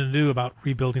nothing to do about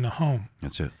rebuilding a home.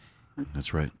 That's it.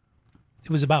 That's right. It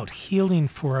was about healing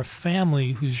for a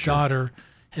family whose daughter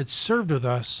had served with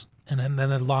us and then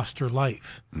had lost her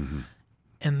life.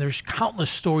 And there's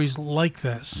countless stories like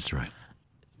this. That's right.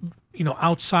 You know,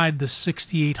 outside the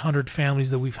 6,800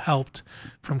 families that we've helped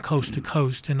from coast to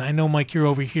coast. And I know, Mike, you're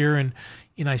over here, and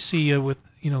I see you with,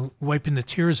 wiping the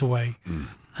tears away.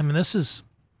 I mean, this is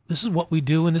what we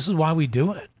do, and this is why we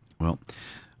do it. Well,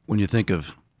 when you think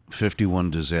of 51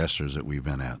 disasters that we've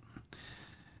been at,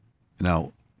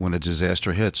 now, when a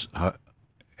disaster hits,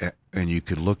 and you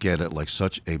could look at it like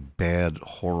such a bad,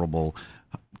 horrible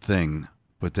thing,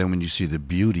 but then when you see the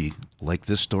beauty, like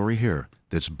this story here,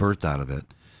 that's birthed out of it,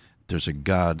 there's a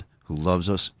God who loves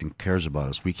us and cares about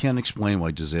us. We can't explain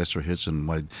why disaster hits and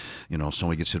why,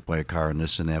 somebody gets hit by a car and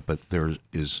this and that, but there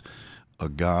is a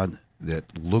God that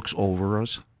looks over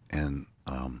us, and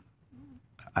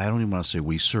I don't even want to say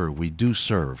we serve. We do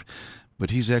serve,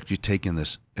 but he's actually taking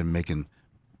this and making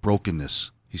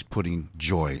brokenness, he's putting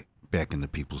joy back into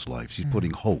people's lives. He's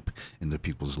putting hope into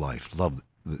people's life. Love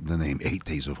the name 8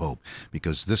 Days of Hope,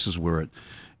 because this is where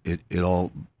it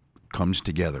all comes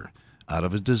together. Out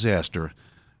of a disaster,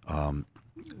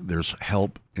 there's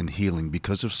help and healing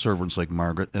because of servants like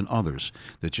Margaret and others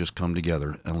that just come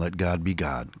together and let God be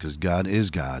God, because God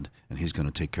is God, and he's going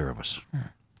to take care of us.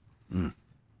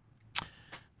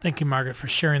 Thank you, Margaret, for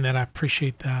sharing that. I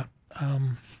appreciate that.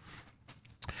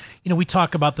 We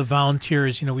talk about the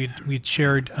volunteers. We'd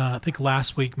shared, I think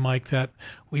last week, Mike, that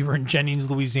we were in Jennings,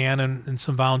 Louisiana, and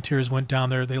some volunteers went down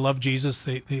there. They love Jesus.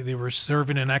 They were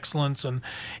serving in excellence,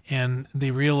 and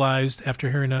they realized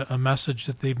after hearing a message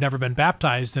that they've never been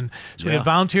baptized. And so we have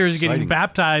volunteers getting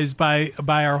baptized by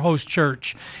our host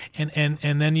church. And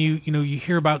then you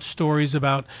hear about stories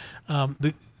about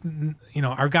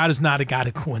our God is not a God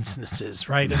of coincidences,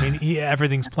 right? I mean,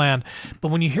 everything's planned. But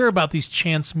when you hear about these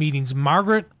chance meetings,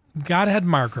 God had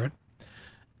Margaret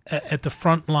at the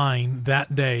front line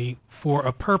that day for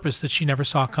a purpose that she never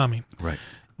saw coming. Right.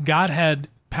 God had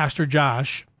Pastor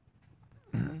Josh,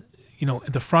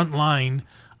 at the front line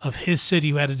of his city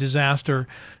who had a disaster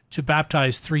to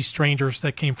baptize 3 strangers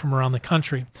that came from around the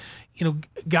country. You know,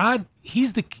 God,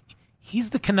 He's the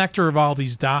connector of all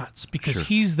these dots because Sure.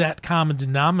 He's that common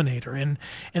denominator, and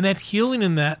that healing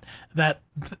and that I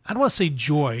don't want to say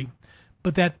joy,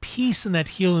 but that peace and that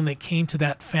healing that came to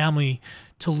that family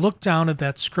to look down at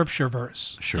that scripture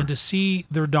verse Sure. and to see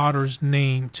their daughter's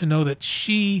name, to know that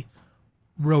she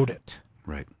wrote it,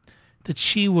 Right. that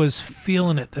she was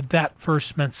feeling it, that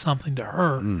verse meant something to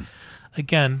her.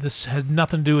 Again, this had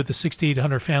nothing to do with the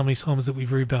 6,800 families' homes that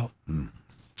we've rebuilt.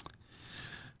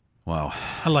 Wow.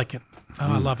 I like it.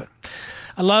 Oh, I love it.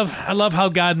 I love how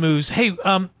God moves. Hey,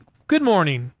 good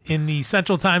morning in the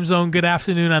Central Time Zone. Good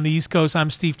afternoon on the East Coast. I'm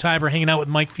Steve Tiber, hanging out with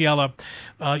Mike Fiala.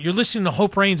 You're listening to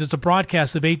Hope Reigns. It's a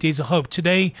broadcast of 8 Days of Hope.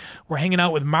 Today, we're hanging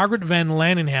out with Margaret Van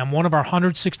Lanningham, one of our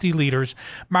 160 leaders.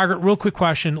 Margaret, real quick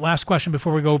question, last question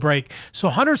before we go break. So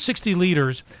 160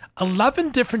 leaders,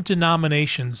 11 different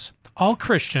denominations, all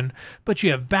Christian, but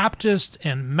you have Baptist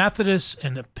and Methodist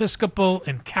and Episcopal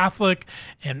and Catholic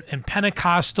and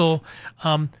Pentecostal.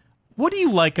 What do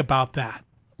you like about that?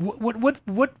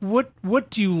 What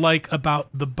do you like about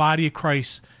the body of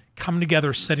Christ coming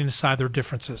together, setting aside their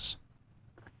differences?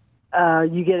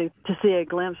 You get to see a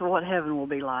glimpse of what heaven will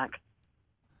be like.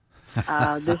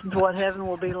 This is what heaven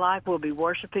will be like. We'll be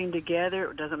worshiping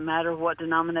together. It doesn't matter what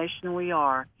denomination we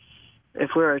are.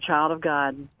 If we're a child of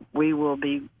God, we will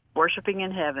be worshiping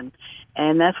in heaven.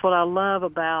 And that's what I love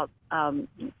about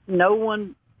no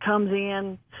one comes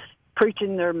in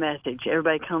preaching their message.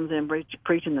 Everybody comes in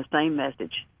preaching the same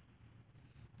message.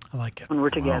 I like it. When we're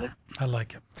together. I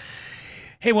like it.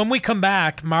 Hey, when we come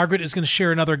back, Margaret is going to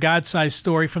share another God-sized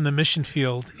story from the mission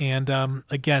field. And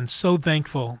again, so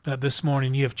thankful that this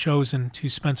morning you have chosen to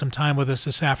spend some time with us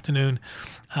this afternoon.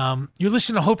 You're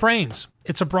listening to Hope Reigns.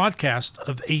 It's a broadcast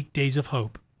of 8 Days of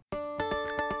Hope.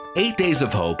 8 Days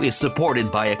of Hope is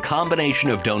supported by a combination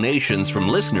of donations from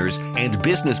listeners and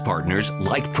business partners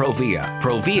like Provia.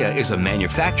 Provia is a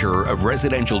manufacturer of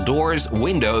residential doors,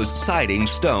 windows, siding,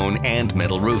 stone, and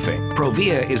metal roofing.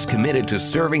 Provia is committed to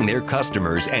serving their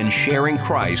customers and sharing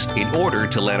Christ in order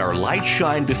to let our light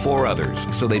shine before others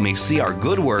so they may see our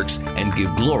good works and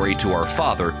give glory to our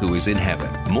Father who is in heaven.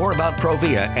 More about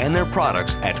Provia and their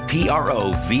products at provia.com.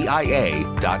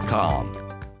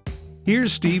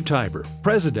 Here's Steve Tiber,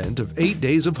 president of 8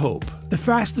 Days of Hope. The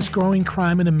fastest growing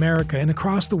crime in America and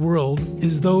across the world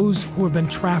is those who have been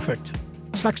trafficked,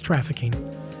 sex trafficking.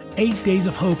 8 Days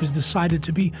of Hope has decided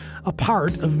to be a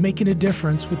part of making a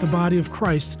difference with the body of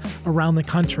Christ around the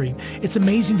country. It's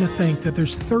amazing to think that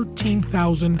there's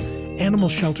 13,000 animal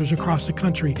shelters across the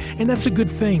country, and that's a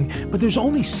good thing, but there's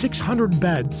only 600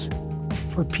 beds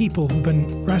for people who've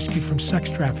been rescued from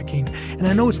sex trafficking. And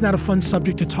I know it's not a fun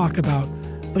subject to talk about,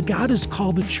 but God has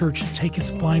called the church to take its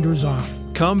blinders off.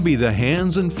 Come be the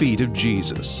hands and feet of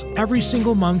Jesus. Every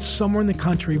single month, somewhere in the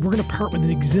country, we're going to partner with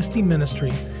an existing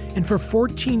ministry. And for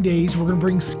 14 days, we're going to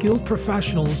bring skilled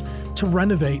professionals to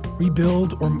renovate,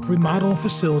 rebuild, or remodel a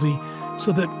facility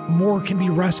so that more can be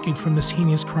rescued from this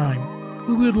heinous crime.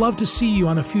 We would love to see you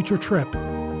on a future trip.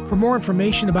 For more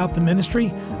information about the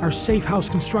ministry, our Safe House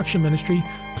Construction Ministry,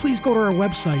 please go to our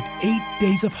website,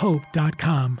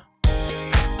 8daysofhope.com.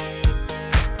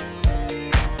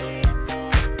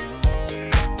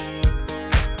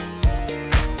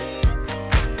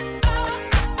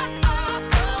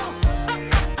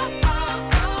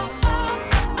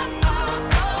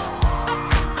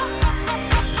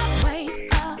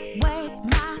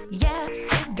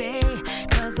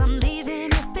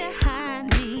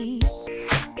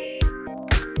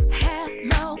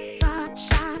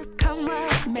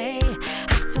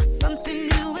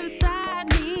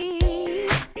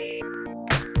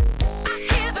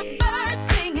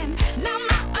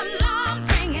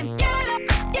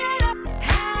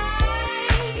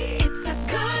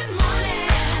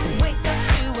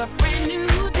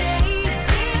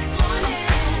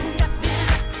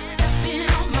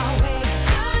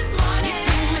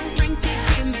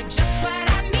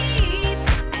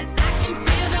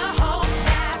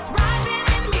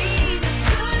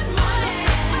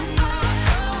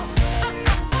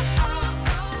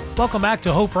 Welcome back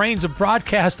to Hope Reigns, a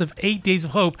broadcast of 8 Days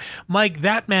of Hope. Mike,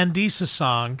 that Mandisa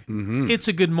song, It's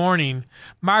a Good Morning.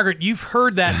 Margaret, you've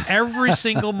heard that every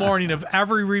single morning of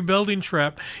every rebuilding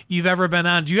trip you've ever been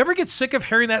on. Do you ever get sick of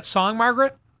hearing that song,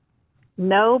 Margaret?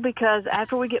 No, because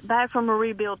after we get back from a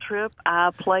rebuild trip,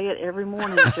 I play it every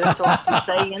morning just so I can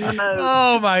stay in the mode.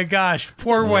 Oh, my gosh.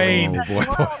 Poor Wayne. Oh, boy.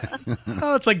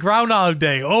 Oh, it's like Groundhog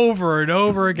Day over and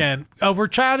over again. We're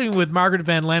chatting with Margaret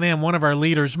Van Lanningham, one of our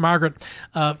leaders. Margaret,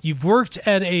 you've worked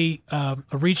at a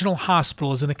regional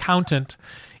hospital as an accountant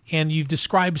and you've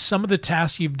described some of the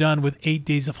tasks you've done with 8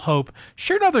 Days of Hope.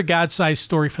 Share another God-sized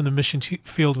story from the mission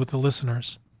field with the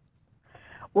listeners.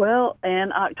 Well,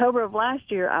 in October of last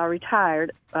year, I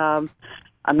retired. I'm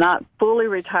not fully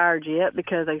retired yet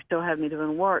because they still have me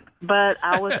doing work, but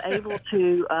I was able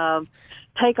to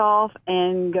take off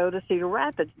and go to Cedar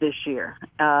Rapids this year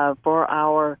for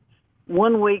our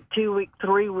 1 week, 2 week,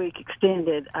 3 week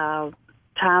extended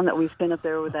time that we spent up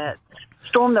there with that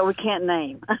storm that we can't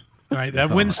name. Right, that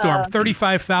windstorm,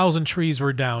 35,000 trees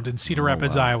were downed in Cedar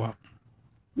Rapids, Iowa.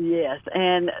 Yes,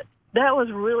 and that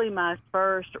was really my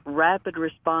first rapid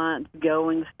response,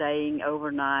 going, staying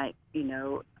overnight,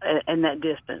 and that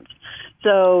distance.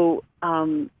 So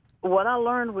what I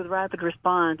learned with rapid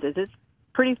response is it's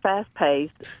pretty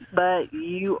fast-paced, but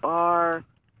you are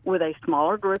with a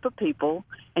smaller group of people,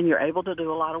 and you're able to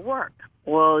do a lot of work.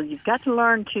 Well, you've got to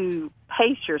learn to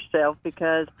pace yourself,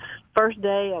 because first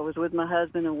day I was with my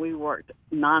husband and we worked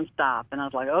nonstop, and I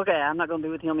was like, okay, I'm not going to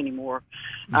be with him anymore.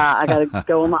 I got to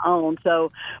go on my own.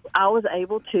 So I was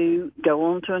able to go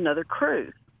on to another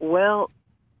cruise. Well,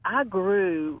 I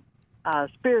grew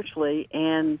spiritually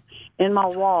and in my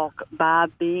walk by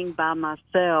being by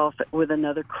myself with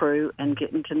another crew and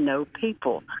getting to know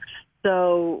people.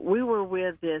 So we were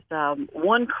with this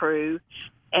one crew,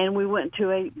 and we went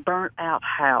to a burnt-out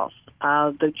house.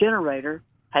 The generator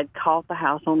had caught the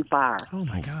house on fire. Oh,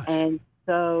 my gosh. And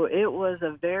so it was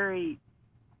a very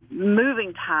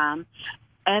moving time,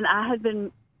 and I had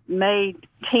been made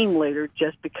team leader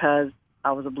just because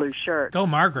I was a blue shirt. Go,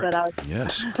 Margaret. But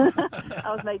Yes.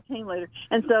 I was made team leader.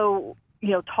 And so,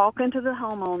 talking to the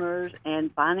homeowners and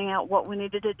finding out what we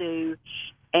needed to do,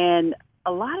 and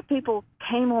a lot of people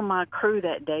came on my crew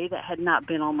that day that had not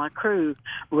been on my crew,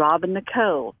 Rob and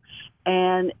Nicole.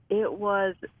 And it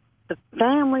was the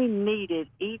family needed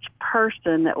each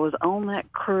person that was on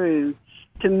that crew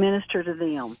to minister to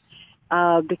them,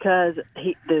 because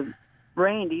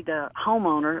Randy, the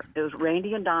homeowner, it was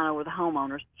Randy and Donna were the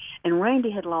homeowners, and Randy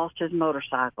had lost his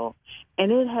motorcycle.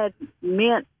 And it had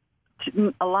meant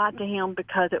a lot to him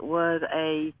because it was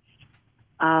a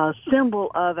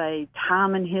symbol of a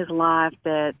time in his life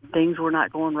that things were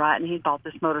not going right, and he bought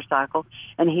this motorcycle,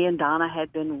 and he and Donna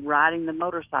had been riding the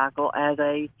motorcycle as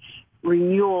a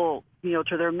renewal,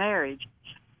 to their marriage.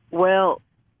 Well,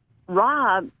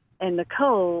 Rob and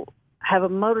Nicole have a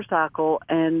motorcycle,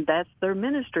 and that's their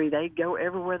ministry. They go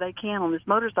everywhere they can on this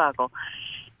motorcycle.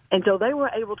 And so they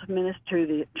were able to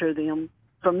minister to them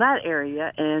from that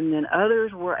area, and then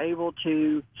others were able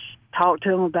to talk to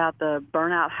them about the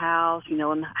burnout house,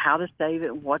 and how to save it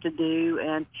and what to do.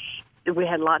 And we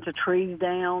had lots of trees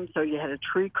down, so you had a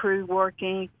tree crew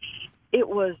working. It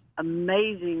was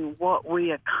amazing what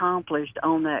we accomplished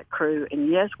on that crew. And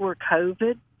yes, we're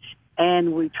COVID,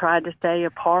 and we tried to stay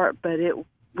apart, but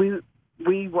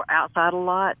we were outside a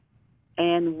lot,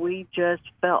 and we just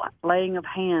felt laying of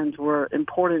hands were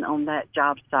important on that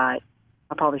job site.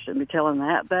 I probably shouldn't be telling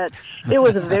that, but it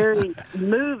was a very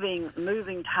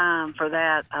moving time for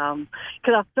that,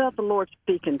 because I felt the Lord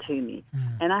speaking to me.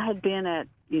 And I had been at,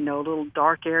 a little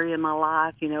dark area in my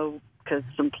life, because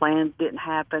some plans didn't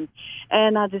happen,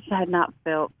 and I just had not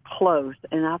felt close,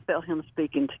 and I felt Him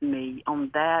speaking to me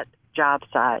on that job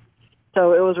site.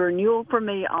 So it was a renewal for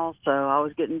me also. I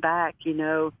was getting back,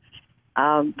 and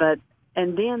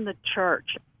then the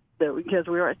church, because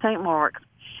we were at St. Mark's,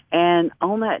 and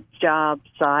on that job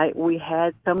site, we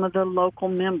had some of the local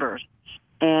members,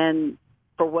 and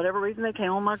for whatever reason, they came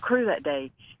on my crew that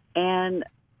day, and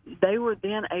they were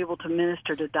then able to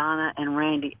minister to Donna and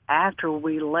Randy after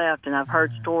we left, and I've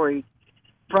heard stories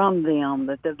from them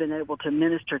that they've been able to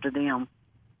minister to them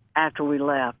after we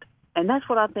left. And that's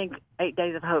what I think 8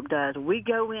 Days of Hope does. We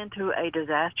go into a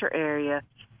disaster area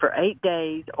for 8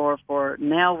 days, or for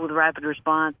now with Rapid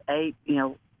Response, 3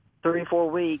 or 4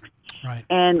 weeks, right,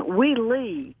 and we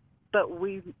leave. But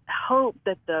we hope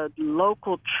that the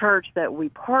local church that we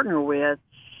partner with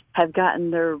have gotten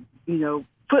their,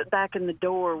 foot back in the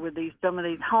door with some of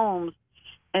these homes,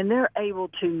 and they're able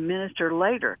to minister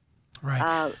later.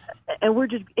 Right. And we're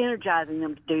just energizing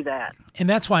them to do that. And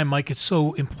that's why, Mike, it's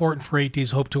so important for 8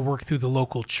 Days Hope to work through the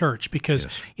local church, because,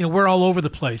 we're all over the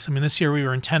place. I mean, this year we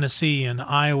were in Tennessee and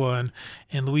Iowa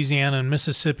and Louisiana and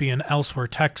Mississippi and elsewhere,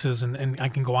 Texas, and I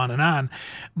can go on and on.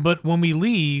 But when we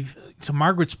leave, to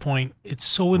Margaret's point, it's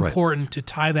so important to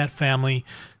tie that family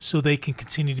so they can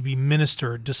continue to be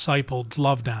ministered, discipled,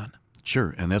 loved on.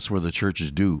 Sure, and that's where the churches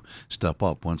do step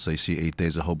up once they see 8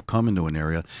 Days of Hope come into an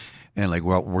area. And like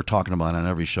we're talking about on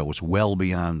every show, it's well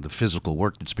beyond the physical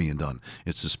work that's being done.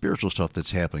 It's the spiritual stuff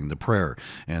that's happening, the prayer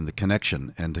and the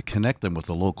connection, and to connect them with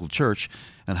the local church.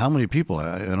 And how many people,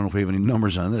 I don't know if we have any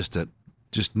numbers on this, that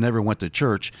just never went to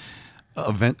church.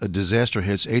 A disaster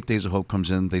hits, 8 Days of Hope comes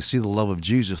in, they see the love of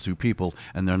Jesus through people,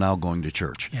 and they're now going to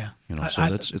church. Yeah.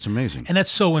 It's amazing. And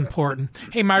that's so important.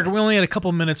 Hey, Margaret, we only had a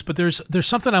couple minutes, but there's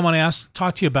something I want to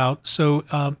talk to you about. So,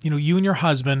 you and your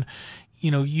husband,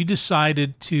 you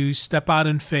decided to step out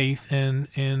in faith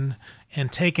and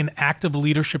take an active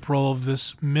leadership role of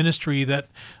this ministry that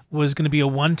was going to be a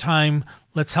one-time,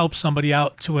 let's help somebody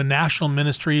out, to a national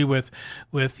ministry with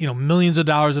millions of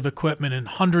dollars of equipment and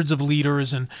hundreds of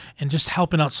leaders and just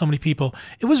helping out so many people.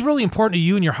 It was really important to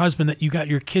you and your husband that you got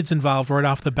your kids involved right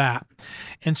off the bat.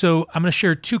 And so I'm going to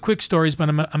share two quick stories, but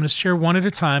I'm going to share one at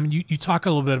a time. You talk a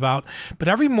little bit about, but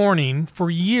every morning for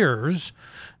years,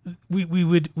 we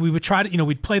would try to,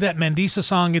 we'd play that Mandisa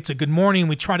song, It's a Good Morning.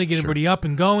 We'd try to get everybody up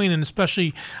and going, and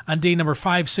especially on day number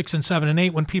 5, 6, and 7, and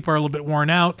 8, when people are a little bit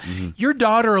worn out. Your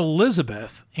daughter,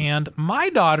 Elizabeth, and my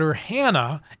daughter,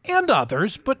 Hannah, and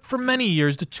others, but for many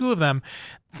years, the two of them,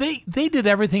 they did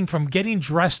everything from getting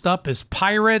dressed up as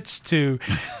pirates to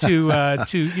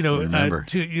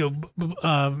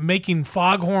making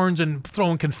foghorns and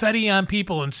throwing confetti on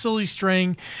people and silly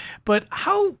string. But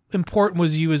how important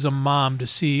was you as a mom to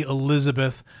see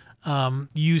Elizabeth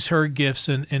use her gifts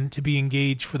and to be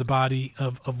engaged for the body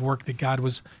of work that God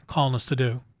was calling us to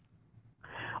do?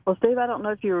 Well, Steve, I don't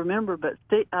know if you remember, but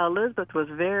Elizabeth was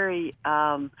very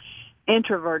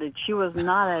introverted. She was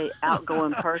not a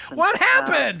outgoing person. What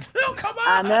happened? Come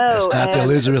on! I know. That's not the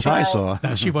Elizabeth I saw.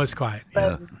 No, she was quiet.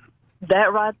 But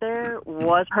that right there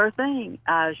was her thing.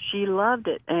 She loved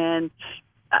it, and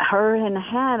her and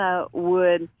Hannah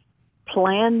would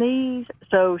plan these.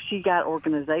 So she got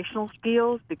organizational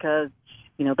skills because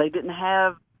they didn't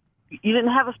have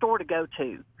a store to go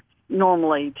to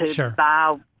normally to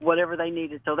buy whatever they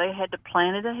needed. So they had to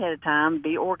plan it ahead of time,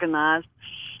 be organized,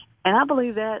 and I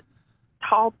believe that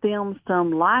taught them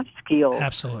some life skills.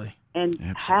 Absolutely. And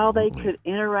how they could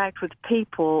interact with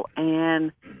people,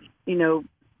 and,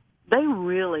 they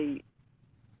really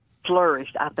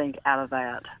flourished, I think, out of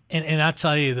that. And I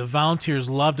tell you, the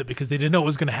volunteers loved it because they didn't know what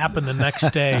was going to happen the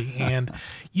next day. And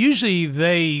usually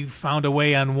they found a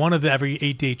way on one of every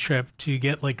 8-day trip to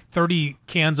get like 30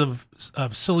 cans of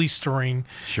silly string.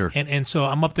 Sure. And so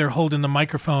I'm up there holding the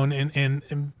microphone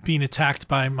and being attacked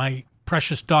by my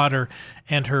precious daughter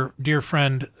and her dear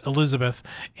friend Elizabeth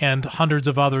and hundreds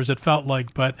of others, it felt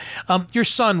like. But your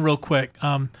son, real quick,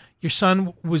 your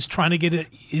son was trying to get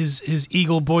his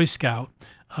Eagle Boy Scout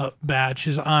badge,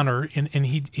 his honor, and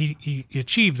he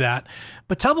achieved that.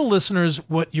 But tell the listeners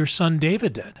what your son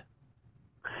David did.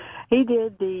 He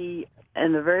did in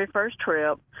the very first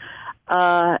trip,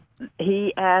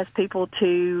 he asked people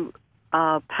to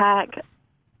pack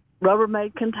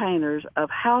Rubbermaid containers of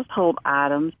household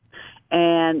items.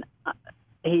 And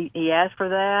he asked for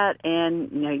that,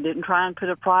 and he didn't try and put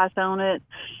a price on it,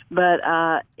 but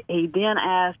he then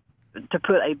asked to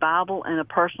put a Bible and a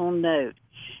personal note.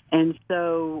 And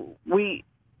so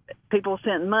people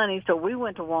sent money, so we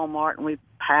went to Walmart and we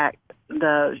packed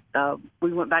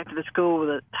we went back to the school with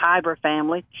the Tiber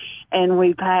family, and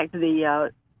we packed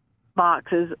the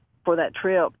boxes for that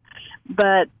trip.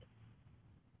 But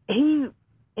he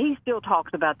still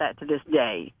talks about that to this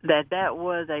day, that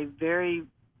was a very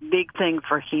big thing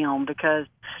for him because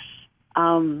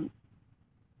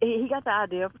he got the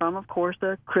idea from, of course,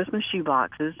 the Christmas shoe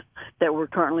boxes that we're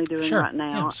currently doing right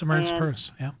now. Yeah, Samaritan's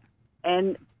Purse, yeah.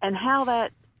 And how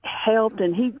that helped,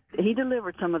 and he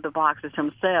delivered some of the boxes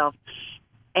himself,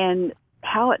 and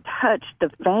how it touched the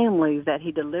families that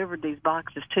he delivered these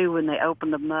boxes to when they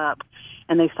opened them up,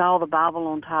 and they saw the Bible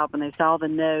on top, and they saw the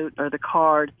note or the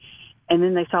card, and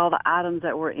then they saw the items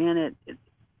that were in it.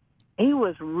 He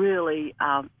was really,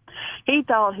 he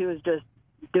thought he was just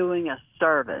doing a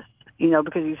service,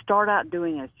 because you start out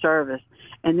doing a service,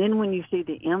 and then when you see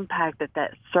the impact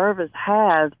that service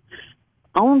has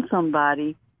on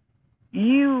somebody,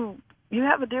 you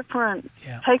have a different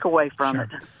takeaway from it.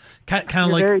 Kind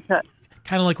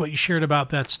of like what you shared about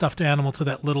that stuffed animal to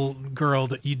that little girl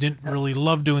that you didn't really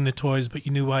love doing the toys, but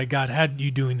you knew why God had you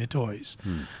doing the toys.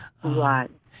 Right.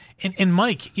 And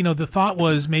Mike, the thought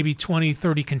was maybe 20,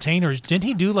 30 containers. Didn't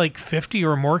he do like 50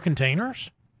 or more containers?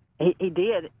 He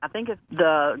did. I think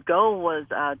the goal was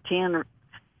 10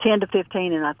 to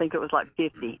 15, and I think it was like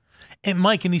 50. And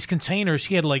Mike, in these containers,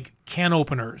 he had like can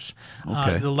openers,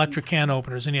 the electric can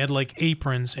openers, and he had like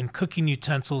aprons and cooking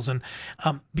utensils. And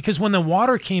because when the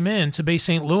water came in to Bay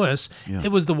St. Louis,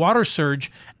 it was the water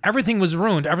surge. Everything was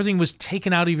ruined. Everything was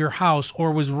taken out of your house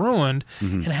or was ruined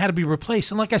and had to be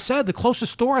replaced. And like I said, the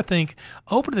closest store I think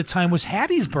open at the time was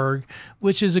Hattiesburg,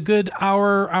 which is a good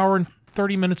hour and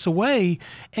 30 minutes away.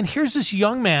 And here's this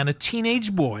young man, a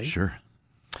teenage boy,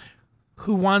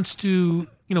 who wants to,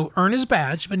 earn his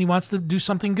badge, and he wants to do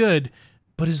something good,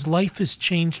 but his life has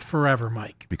changed forever,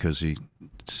 Mike. Because he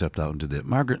stepped out and did it.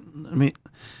 Margaret, let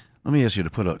me ask you to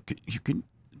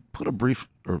put a brief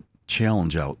or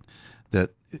challenge out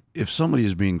that if somebody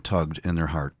is being tugged in their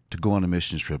heart to go on a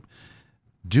mission trip,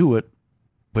 do it.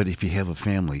 But if you have a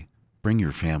family, bring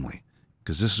your family,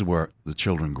 because this is where the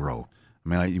children grow. I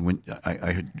mean,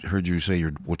 I heard you say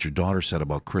what your daughter said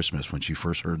about Christmas when she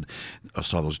first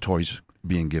saw those toys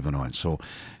being given on. So,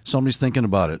 somebody's thinking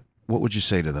about it. What would you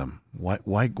say to them?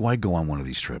 Why go on one of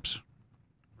these trips?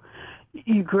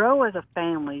 You grow as a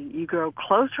family. You grow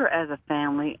closer as a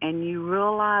family, and you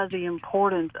realize the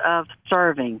importance of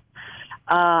serving.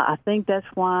 I think that's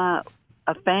why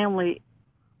a family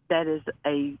that is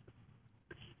a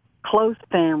close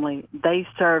family, they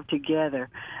serve together.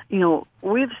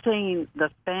 We've seen the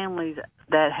families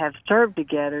that have served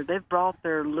together, they've brought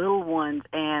their little ones,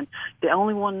 and the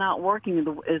only one not working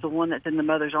is the one that's in the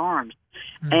mother's arms.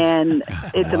 And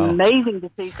it's amazing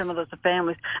to see some of those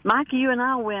families. Mike, you and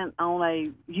I went on I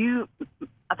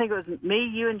think it was me,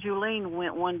 you, and Julene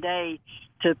went one day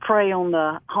to pray on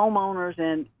the homeowners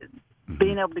and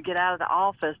being able to get out of the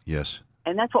office. Yes.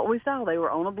 And that's what we saw. They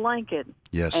were on a blanket.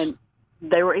 Yes. And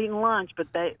they were eating lunch, but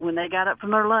when they got up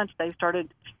from their lunch, they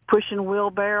started pushing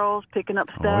wheelbarrows, picking up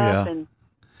stuff, and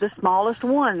the smallest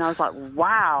one. And I was like,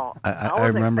 wow. I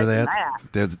remember that.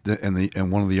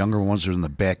 And one of the younger ones was in the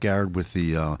backyard with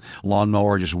the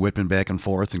lawnmower just whipping back and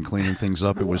forth and cleaning things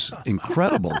up. It was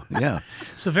incredible. Yeah.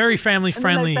 So very family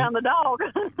friendly. And they found the dog.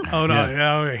 Oh,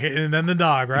 no. Yeah. And then the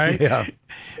dog, right? Yeah.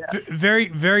 Very,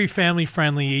 very family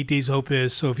friendly 8 Days Hope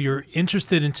is. So if you're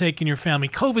interested in taking your family,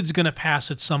 COVID's going to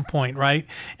pass at some point, right?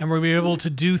 And we'll be able to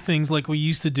do things like we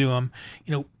used to do them.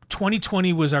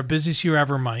 2020 was our busiest year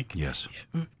ever, Mike. Yes.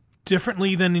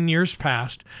 Differently than in years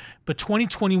past, but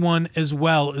 2021 as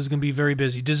well is going to be very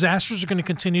busy. Disasters are going to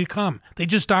continue to come. They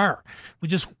just are. We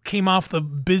just came off the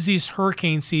busiest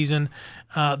hurricane season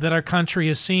that our country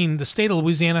has seen, the state of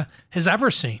Louisiana has ever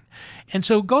seen. And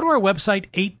so go to our website,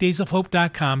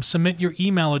 8daysofhope.com, submit your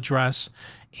email address,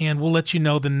 and we'll let you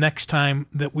know the next time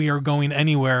that we are going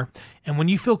anywhere. And when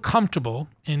you feel comfortable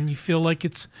and you feel like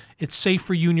it's safe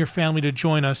for you and your family to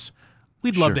join us,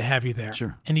 we'd love to have you there.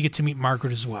 Sure. And you get to meet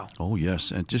Margaret as well. Oh,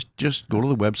 yes. And just go to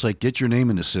the website, get your name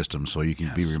in the system so you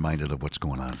can be reminded of what's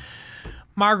going on.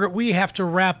 Margaret, we have to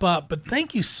wrap up, but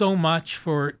thank you so much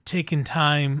for taking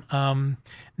time.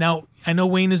 Now, I know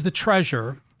Wayne is the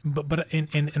treasurer, but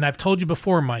I've told you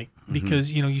before, Mike,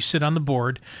 because you sit on the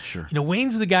board. Sure.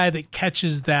 Wayne's the guy that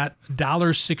catches that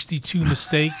 $1.62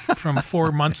 mistake from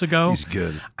 4 months ago. He's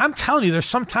good. I'm telling you, there's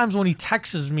sometimes when he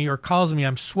texts me or calls me,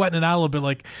 I'm sweating it out a little bit,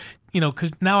 like,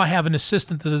 because now I have an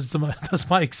assistant that does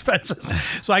my expenses,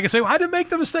 so I can say, well, I didn't make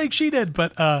the mistake, she did.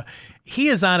 But he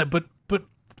is on it. But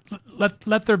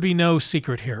let there be no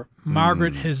secret here.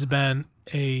 Margaret has been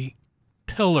a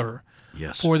pillar.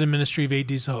 Yes. For the ministry of 8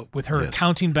 Days Hope with her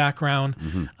accounting background.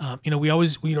 We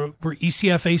always, we're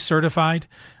ECFA certified.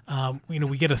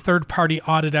 We get a third party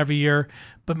audit every year.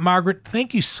 But Margaret,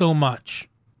 thank you so much.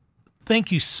 Thank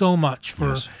you so much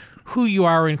for who you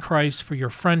are in Christ, for your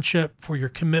friendship, for your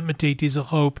commitment to 8 Days of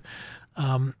Hope.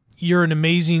 You're an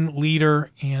amazing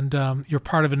leader, and you're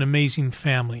part of an amazing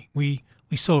family. We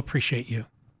so appreciate you.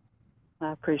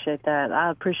 I appreciate that.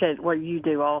 I appreciate what you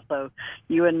do also,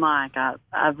 you and Mike.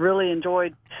 I've really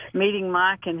enjoyed meeting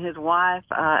Mike and his wife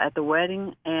at the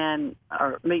wedding,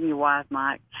 or meeting your wife,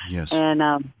 Mike. Yes. And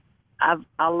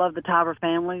I love the Tiber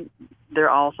family. They're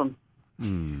awesome.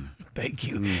 Thank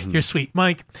you. You're sweet.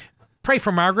 Mike, pray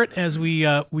for Margaret as we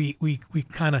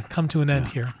kind of come to an end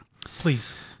here.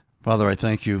 Please. Father, I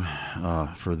thank you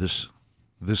for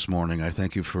this morning. I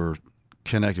thank you for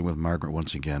connecting with Margaret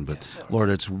once again, but Lord,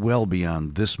 it's well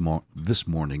beyond this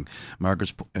morning.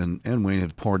 Margaret's and Wayne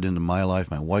have poured into my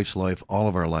life, my wife's life, all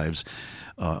of our lives,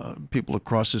 people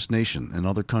across this nation and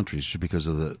other countries just because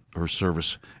of her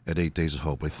service at 8 Days of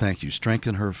Hope. I thank you.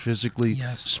 Strengthen her physically,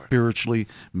 spiritually,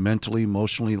 mentally,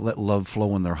 emotionally. Let love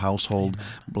flow in their household.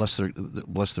 Amen.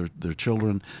 Bless their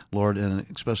children, Lord, and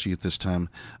especially at this time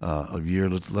of year,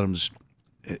 let them just,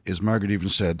 as Margaret even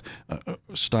said,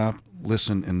 stop,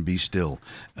 listen, and be still,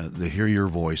 to hear your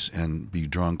voice and be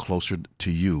drawn closer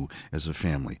to you as a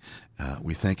family.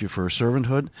 We thank you for her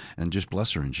servanthood, and just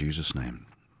bless her in Jesus' name.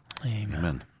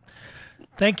 Amen.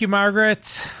 Thank you,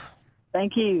 Margaret.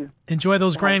 Thank you. Enjoy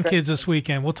those grandkids this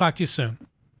weekend. We'll talk to you soon.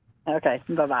 Okay,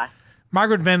 bye-bye.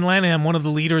 Margaret Van Lanham, one of the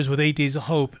leaders with 8 Days of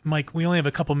Hope. Mike, we only have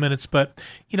a couple minutes, but,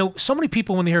 so many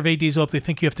people, when they hear of 8 Days of Hope, they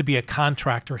think you have to be a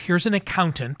contractor. Here's an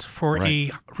accountant for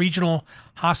a regional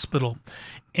hospital.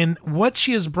 And what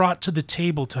she has brought to the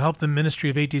table to help the ministry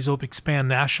of 8 Days of Hope expand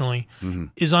nationally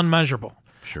is unmeasurable.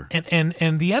 Sure.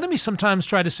 And the enemy sometimes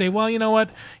try to say, well, you know what,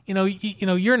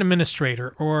 you're an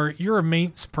administrator, or you're a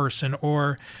maintenance person,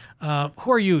 or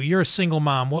who are you? You're a single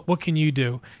mom. What can you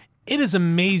do? It is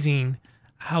amazing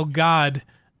how God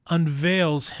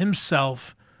unveils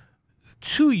himself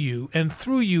to you and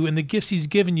through you and the gifts he's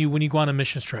given you when you go on a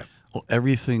missions trip. Well,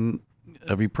 every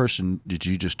person that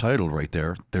you just titled right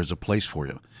there, there's a place for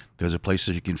you. There's a place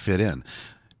that you can fit in.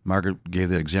 Margaret gave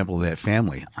that example of that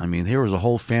family. I mean, here was a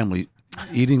whole family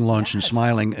eating lunch and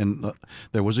smiling, and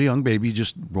there was a young baby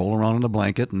just rolling around in a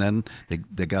blanket, and then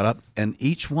they got up, and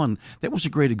each one, that was a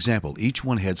great example. Each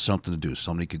one had something to do.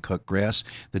 Somebody could cut grass.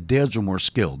 The dads were more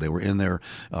skilled. They were in there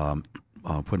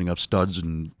putting up studs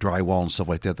and drywall and stuff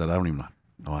like that I don't even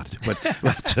know how to do.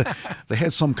 But they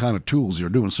had some kind of tools. They were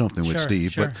doing something with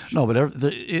Steve. Sure. No, but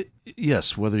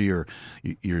yes, whether you're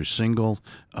single,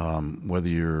 whether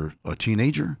you're a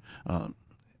teenager,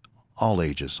 all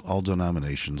ages, all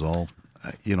denominations, all,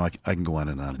 I can go on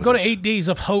and on. Go to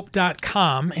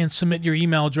 8daysofhope.com and submit your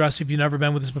email address if you've never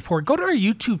been with us before. Go to our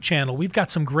YouTube channel. We've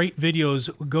got some great videos.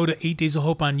 Go to 8 Days of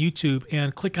Hope on YouTube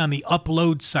and click on the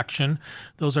upload section.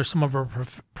 Those are some of our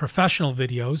professional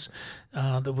videos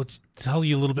that will tell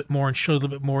you a little bit more and show you a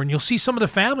little bit more. And you'll see some of the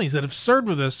families that have served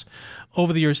with us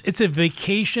over the years. It's a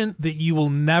vacation that you will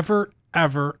never,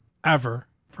 ever, ever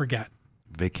forget.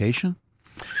 Vacation?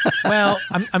 Well,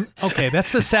 I'm okay.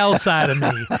 That's the sales side of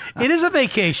me. It is a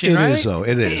vacation, right? It is, though.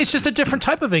 It is. It's just a different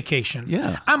type of vacation.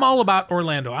 Yeah. I'm all about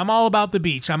Orlando. I'm all about the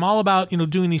beach. I'm all about,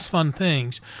 doing these fun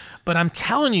things. But I'm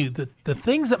telling you, the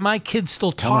things that my kids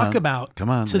still talk about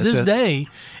to this day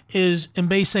is in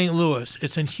Bay St. Louis.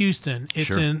 It's in Houston.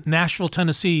 It's in Nashville,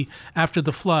 Tennessee after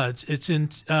the floods. It's in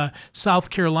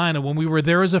South Carolina when we were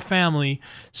there as a family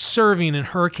serving in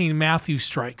Hurricane Matthew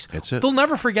strikes. That's it. They'll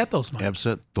never forget those moments.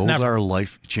 That's it. Those are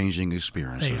life-changing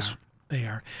experiences. They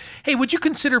are. Hey, would you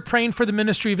consider praying for the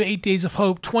ministry of 8 Days of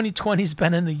Hope? 2020 has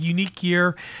been a unique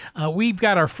year. We've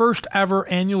got our first ever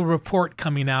annual report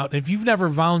coming out. If you've never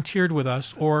volunteered with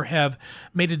us or have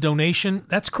made a donation,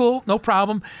 that's cool. No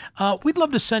problem. We'd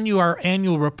love to send you our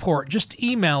annual report. Just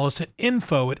email us at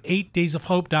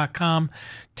info@8daysofhope.com.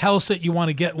 Tell us that you want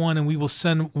to get one, and we will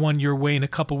send one your way in a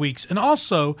couple weeks. And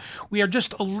also, we are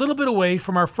just a little bit away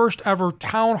from our first ever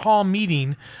town hall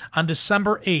meeting on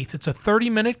December 8th. It's a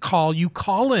 30-minute call. You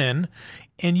call in,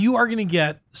 and you are going to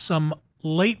get some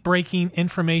late-breaking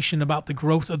information about the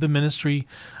growth of the ministry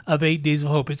of 8 Days of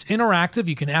Hope. It's interactive.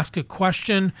 You can ask a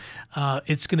question.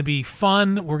 It's going to be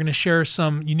fun. We're going to share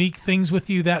some unique things with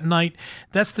you that night.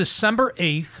 That's December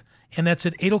 8th. And that's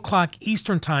at 8 o'clock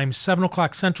Eastern Time, 7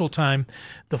 o'clock Central Time.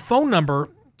 The phone number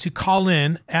to call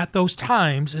in at those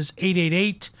times is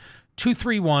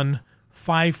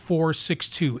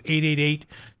 888-231-5462,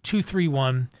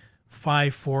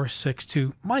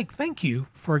 888-231-5462. Mike, thank you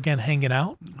for, again, hanging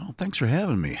out. Oh, thanks for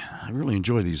having me. I really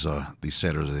enjoy these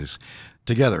Saturdays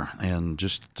together and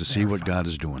just to see what God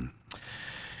is doing.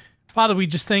 Father, we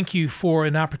just thank you for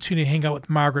an opportunity to hang out with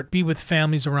Margaret, be with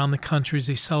families around the country as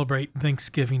they celebrate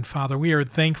Thanksgiving, Father. We are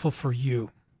thankful for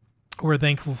you. We're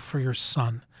thankful for your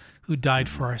Son who died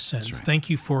for our sins. Right. Thank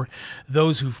you for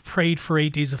those who've prayed for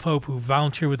 8 Days of Hope, who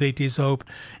volunteer with 8 Days of Hope,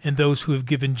 and those who have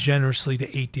given generously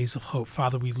to 8 Days of Hope.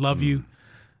 Father, we love you.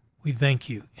 We thank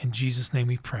you. In Jesus' name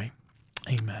we pray.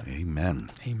 Amen. Amen.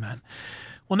 Amen.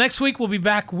 Well, next week we'll be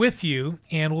back with you,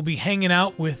 and we'll be hanging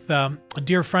out with a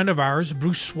dear friend of ours,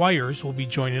 Bruce Swires, will be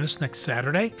joining us next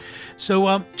Saturday.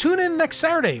 So tune in next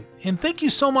Saturday, and thank you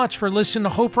so much for listening to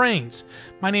Hope Reigns.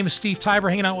 My name is Steve Tiber,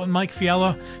 hanging out with Mike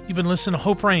Fiala. You've been listening to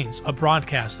Hope Reigns, a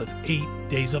broadcast of 8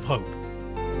 Days of Hope.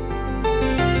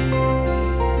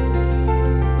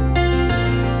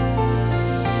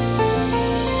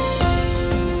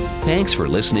 Thanks for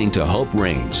listening to Hope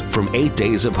Reigns from 8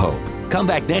 Days of Hope. Come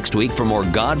back next week for more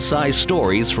God-sized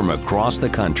stories from across the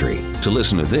country. To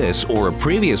listen to this or a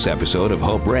previous episode of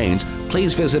Hope Reigns,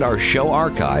 please visit our show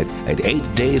archive at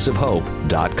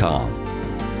 8daysofhope.com.